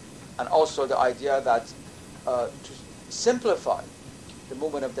Principia, and also the idea that to simplify the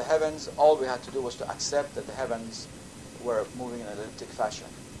movement of the heavens, all we had to do was to accept that the heavens were moving in an elliptic fashion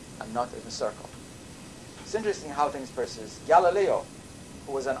and not in a circle. It's interesting how things persist. Galileo,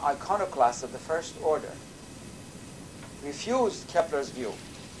 who was an iconoclast of the first order, refused Kepler's view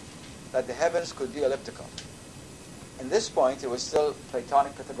that the heavens could be elliptical. In this point, it was still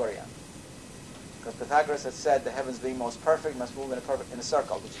Platonic Pythagorean, because Pythagoras had said the heavens being most perfect must move in a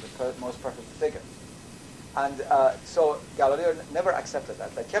circle, which is the most perfect figure. And so Galileo never accepted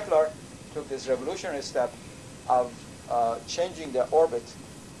that. But Kepler took this revolutionary step of changing the orbit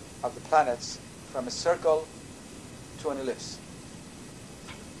of the planets from a circle to an ellipse.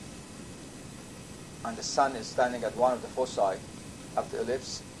 and the sun is standing at one of the foci of the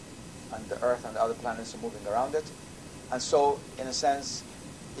ellipse, and the Earth and the other planets are moving around it. And so, in a sense,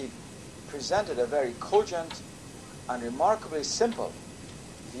 he presented a very cogent and remarkably simple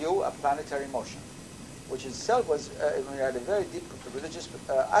view of planetary motion, which itself was had a very deep religious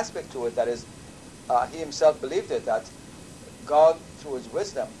aspect to it. That is, he himself believed it, that God, through his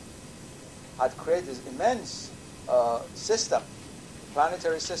wisdom, had created this immense system,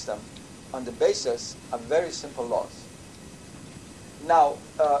 planetary system, on the basis of very simple laws. Now,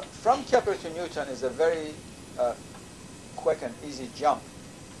 from Kepler to Newton is a very quick and easy jump,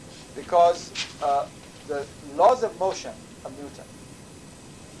 because the laws of motion of Newton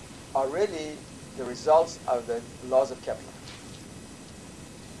are really the results of the laws of Kepler.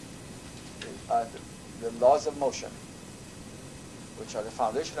 The laws of motion, which are the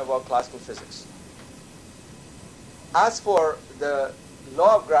foundation of all classical physics. As for the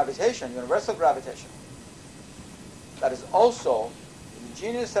law of gravitation, universal gravitation, that is also the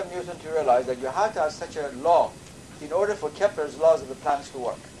genius of Newton to realize that you had to have such a law in order for Kepler's laws of the planets to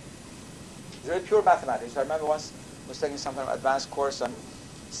work. It's very pure mathematics. I remember once I was taking some kind of advanced course on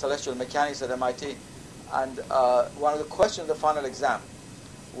celestial mechanics at MIT, and one of the questions of the final exam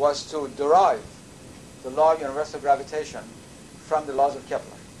was to derive the law of universal gravitation from the laws of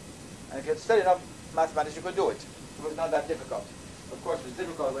Kepler. And if you had studied enough mathematics, you could do it. It was not that difficult. Of course, it was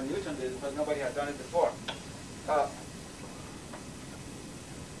difficult when Newton did it, because nobody had done it before.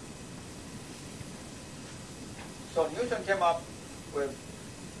 So Newton came up with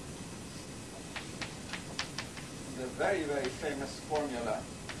the very, very famous formula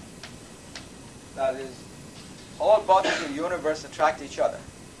that is, all bodies in the universe attract each other.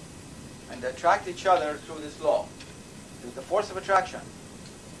 And they attract each other through this law. The force of attraction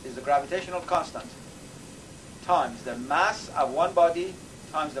is the gravitational constant times the mass of one body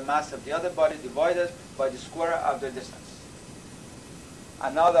times the mass of the other body divided by the square of their distance.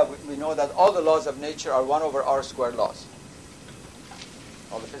 And now that we know that all the laws of nature are 1 over r squared laws.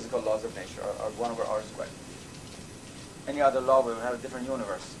 All the physical laws of nature are 1 over r squared. Any other law, we would have a different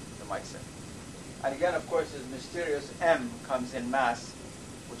universe, you might say. And again, of course, this mysterious m comes in mass,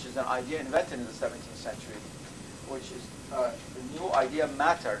 which is an idea invented in the 17th century, which is the new idea of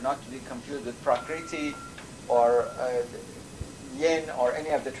matter, not to be confused with prakriti or yin or any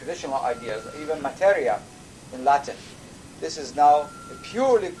of the traditional ideas, even materia in Latin. This is now a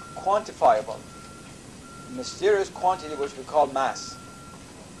purely quantifiable, mysterious quantity which we call mass,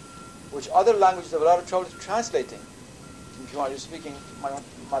 which other languages have a lot of trouble translating. If you are speaking my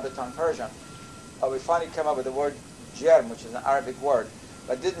mother tongue Persian, we finally came up with the word germ, which is an Arabic word,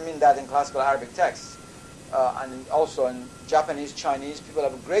 but didn't mean that in classical Arabic texts. And also in Japanese, Chinese, people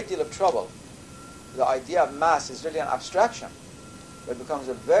have a great deal of trouble. The idea of mass is really an abstraction, but it becomes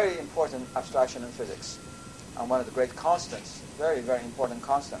a very important abstraction in physics, and one of the great constants, very, very important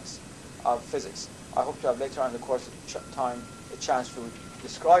constants of physics. I hope to have later on in the course of time a chance to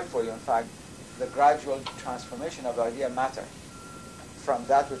describe for you, in fact, the gradual transformation of the idea of matter from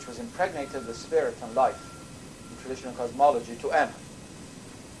that which was impregnated with spirit and life in traditional cosmology to M,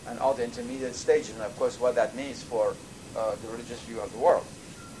 and all the intermediate stages, and of course what that means for the religious view of the world.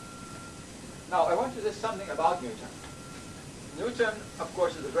 Now, I want to say something about Newton. Newton, of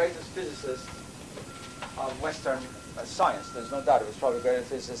course, is the greatest physicist of Western science. There's no doubt. He was probably a greater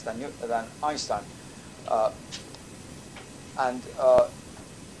physicist than Einstein. And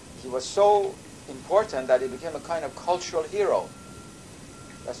he was so important that he became a kind of cultural hero.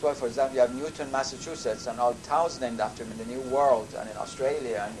 That's why, for example, you have Newton, Massachusetts, and all towns named after him in the New World, and in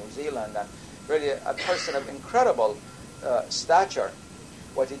Australia and New Zealand, and really a person of incredible stature.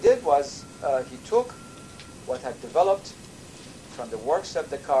 What he did was he took what had developed from the works of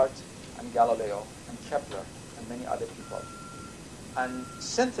Descartes and Galileo and Kepler and many other people, and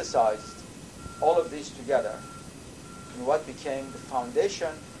synthesized all of these together in what became the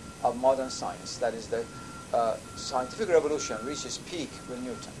foundation of modern science. That is, the scientific revolution reached its peak with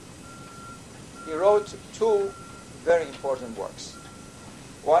Newton. He wrote 2 very important works.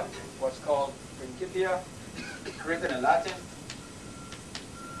 One was called Principia, written in Latin,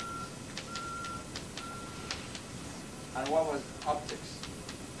 and one was Optics,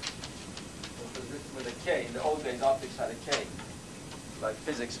 which was written with a K. In the old days, optics had a K, like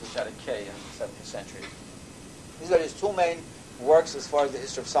physics, which had a K in the 17th century. These are his 2 main works as far as the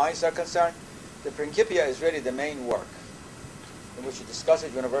history of science are concerned. The Principia is really the main work, in which he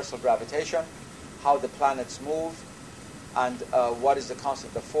discusses universal gravitation, how the planets move, and what is the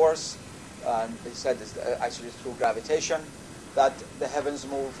constant of force. And he said it's actually through gravitation that the heavens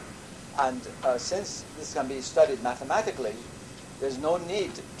move. And since this can be studied mathematically, there's no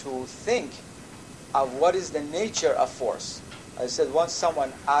need to think of what is the nature of force. I said once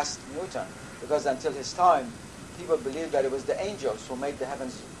someone asked Newton, because until his time, people believed that it was the angels who made the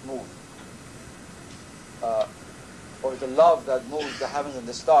heavens move. Or the love that moves the heavens and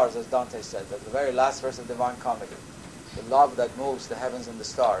the stars, as Dante said, that's the very last verse of Divine Comedy. The love that moves the heavens and the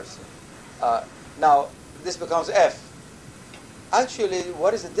stars. Now, this becomes F. Actually,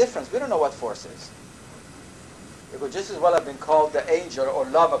 what is the difference? We don't know what force is. It could just as well have been called the angel or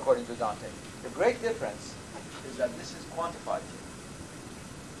love, according to Dante. The great difference is that this is quantified.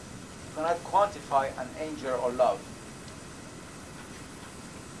 You cannot quantify an angel or love.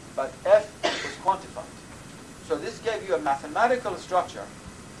 But F was quantified. So this gave you a mathematical structure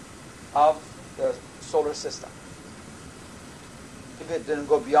of the solar system. If it didn't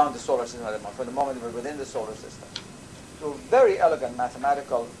go beyond the solar system at the moment, for the moment we were within the solar system. So very elegant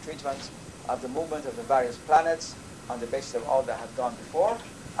mathematical treatment of the movement of the various planets on the basis of all that had gone before,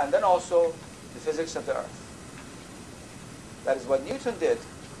 and then also the physics of the Earth. That is what Newton did,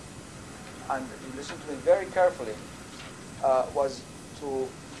 and you listen to me very carefully, was to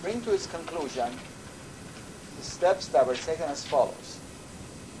bring to its conclusion the steps that were taken as follows.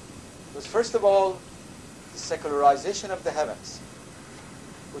 It was first of all the secularization of the heavens,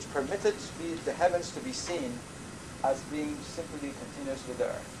 which permitted the heavens to be seen as being simply continuous with the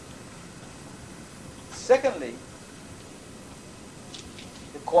Earth. Secondly,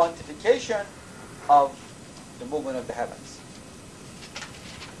 the quantification of the movement of the heavens.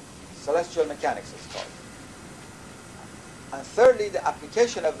 Celestial mechanics is called. And thirdly, the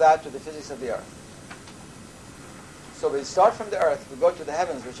application of that to the physics of the Earth. So we start from the Earth, we go to the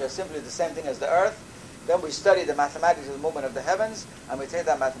heavens, which are simply the same thing as the Earth. Then we study the mathematics of the movement of the heavens, and we take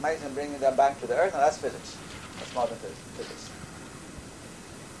that mathematics and bring them back to the Earth, and that's physics. That's modern physics.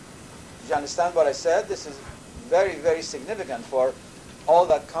 Did you understand what I said? This is very, very significant for all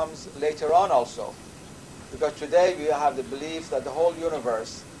that comes later on also. Because today we have the belief that the whole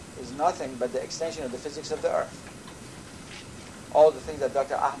universe is nothing but the extension of the physics of the Earth. All the things that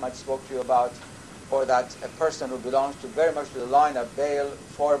Dr. Ahmad spoke to you about, or that a person who belongs to very much to the line of Bale,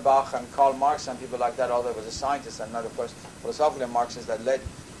 Feuerbach, and Karl Marx, and people like that, although he was a scientist and not, of course, philosophical Marxist, that led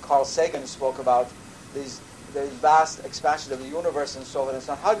Carl Sagan spoke about the vast expansion of the universe and so on and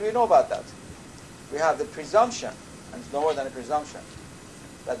so on. How do we know about that? We have the presumption, and it's no more than a presumption,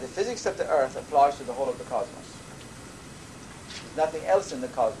 that the physics of the Earth applies to the whole of the cosmos. There's nothing else in the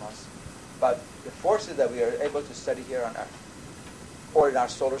cosmos but the forces that we are able to study here on Earth, or in our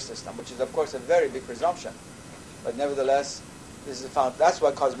solar system, which is, of course, a very big presumption. But nevertheless, this is found. That's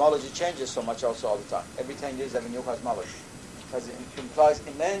why cosmology changes so much also all the time. Every 10 years, there's a new cosmology, because it implies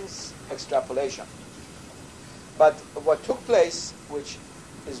immense extrapolation. But what took place, which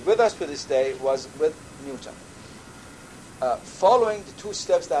is with us to this day, was with Newton. Following the two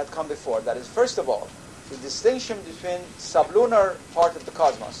steps that had come before, that is, first of all, the distinction between sublunar part of the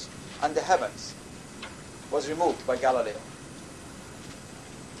cosmos and the heavens was removed by Galileo.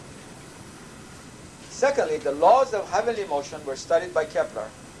 Secondly, the laws of heavenly motion were studied by Kepler,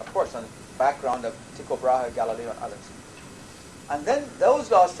 of course, on the background of Tycho Brahe, Galileo, and others. And then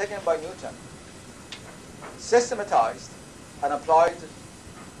those laws taken by Newton, systematized and applied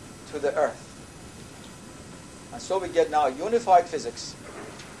to the Earth. And so we get now a unified physics,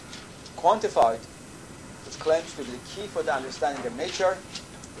 quantified, which claims to be the key for the understanding of nature,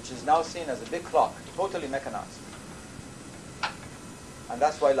 which is now seen as a big clock, totally mechanized. And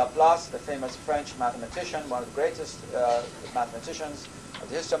that's why Laplace, the famous French mathematician, one of the greatest mathematicians of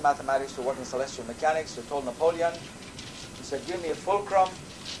the history of mathematics to work in celestial mechanics, who told Napoleon, he said, give me a fulcrum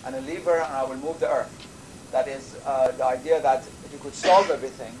and a lever and I will move the Earth. That is the idea that you could solve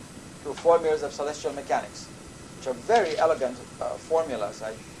everything through formulas of celestial mechanics, which are very elegant formulas.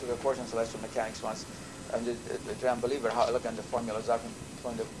 I took a course in celestial mechanics once, and it's an unbeliever how elegant the formulas are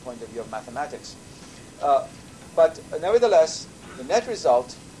from the point of view of mathematics. But nevertheless, the net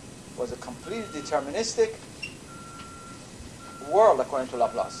result was a completely deterministic world, according to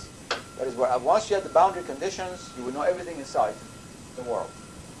Laplace. That is, where once you had the boundary conditions, you would know everything inside the world.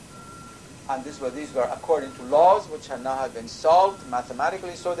 And these were according to laws which had now been solved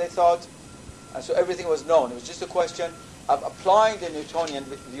mathematically, so they thought. And so everything was known. It was just a question of applying the Newtonian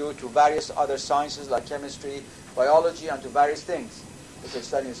view to various other sciences like chemistry, biology, and to various things. If you're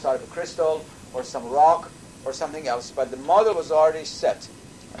studying the start of a crystal, or some rock, or something else. But the model was already set.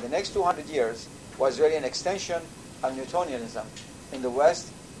 And the next 200 years was really an extension of Newtonianism in the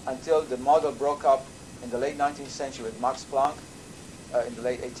West until the model broke up in the late 19th century with Max Planck, in the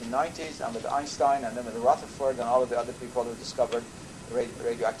late 1890s, and with Einstein, and then with Rutherford and all of the other people who discovered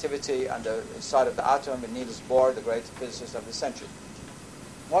radioactivity and the inside of the atom, and Niels Bohr, the great physicist of the century.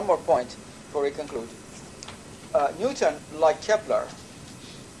 One more point before we conclude. Newton, like Kepler,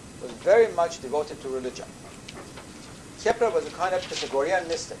 was very much devoted to religion. Kepler was a kind of Pythagorean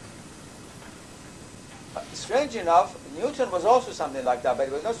mystic. Strange enough, Newton was also something like that, but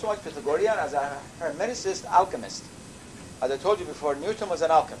he was not so much Pythagorean as a Hermeticist alchemist. As I told you before, Newton was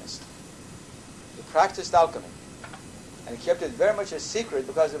an alchemist. He practiced alchemy. And he kept it very much a secret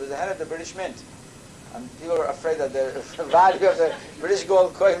because he was the head of the British Mint. And people were afraid that the value of the British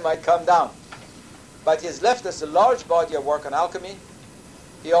gold coin might come down. But he has left us a large body of work on alchemy.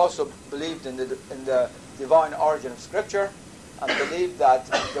 He also believed in the divine origin of Scripture, and believed that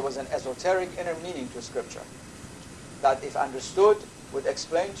there was an esoteric inner meaning to Scripture, that if understood would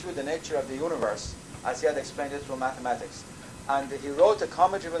explain to you the nature of the universe as he had explained it through mathematics. And he wrote a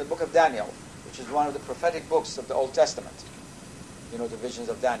commentary on the book of Daniel, which is one of the prophetic books of the Old Testament, you know, the visions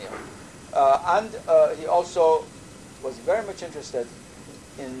of Daniel. And he also was very much interested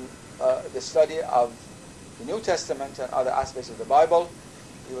in the study of the New Testament and other aspects of the Bible.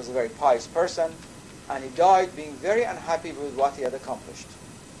 He was a very pious person, and he died being very unhappy with what he had accomplished.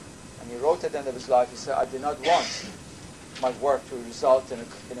 And he wrote at the end of his life, he said, I did not want my work to result in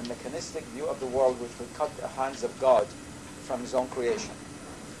a mechanistic view of the world which would cut the hands of God from his own creation.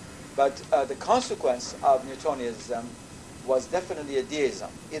 But the consequence of Newtonianism was definitely a deism,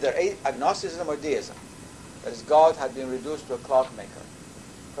 either agnosticism or deism. That is, God had been reduced to a clockmaker.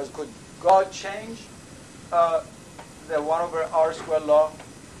 Because could God change the 1 over r squared law?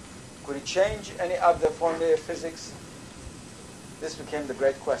 Could he change any of the formulae of physics? This became the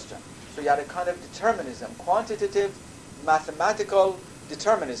great question. So you had a kind of determinism, quantitative, mathematical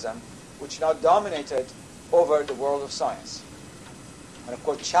determinism, which now dominated over the world of science. And of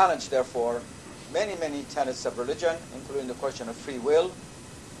course challenged, therefore, many, many tenets of religion, including the question of free will.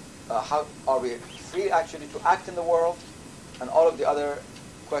 How are we free actually to act in the world? And all of the other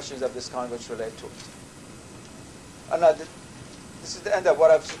questions of this kind which relate to it. And this is the end of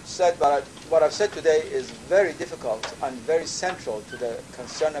what I've said, but what I've said today is very difficult and very central to the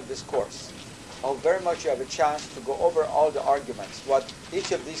concern of this course. I hope very much you have a chance to go over all the arguments, what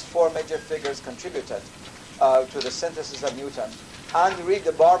each of these four major figures contributed to the synthesis of Newton, and read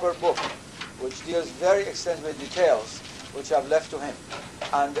the Barber book, which deals very extensively with details, which I've left to him.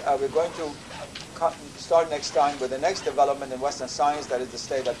 And we're going to start next time with the next development in Western science, that is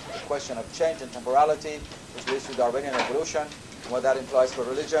the question of change and temporality, which leads to Darwinian evolution, and what that implies for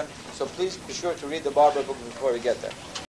religion. So please be sure to read the Barber book before we get there.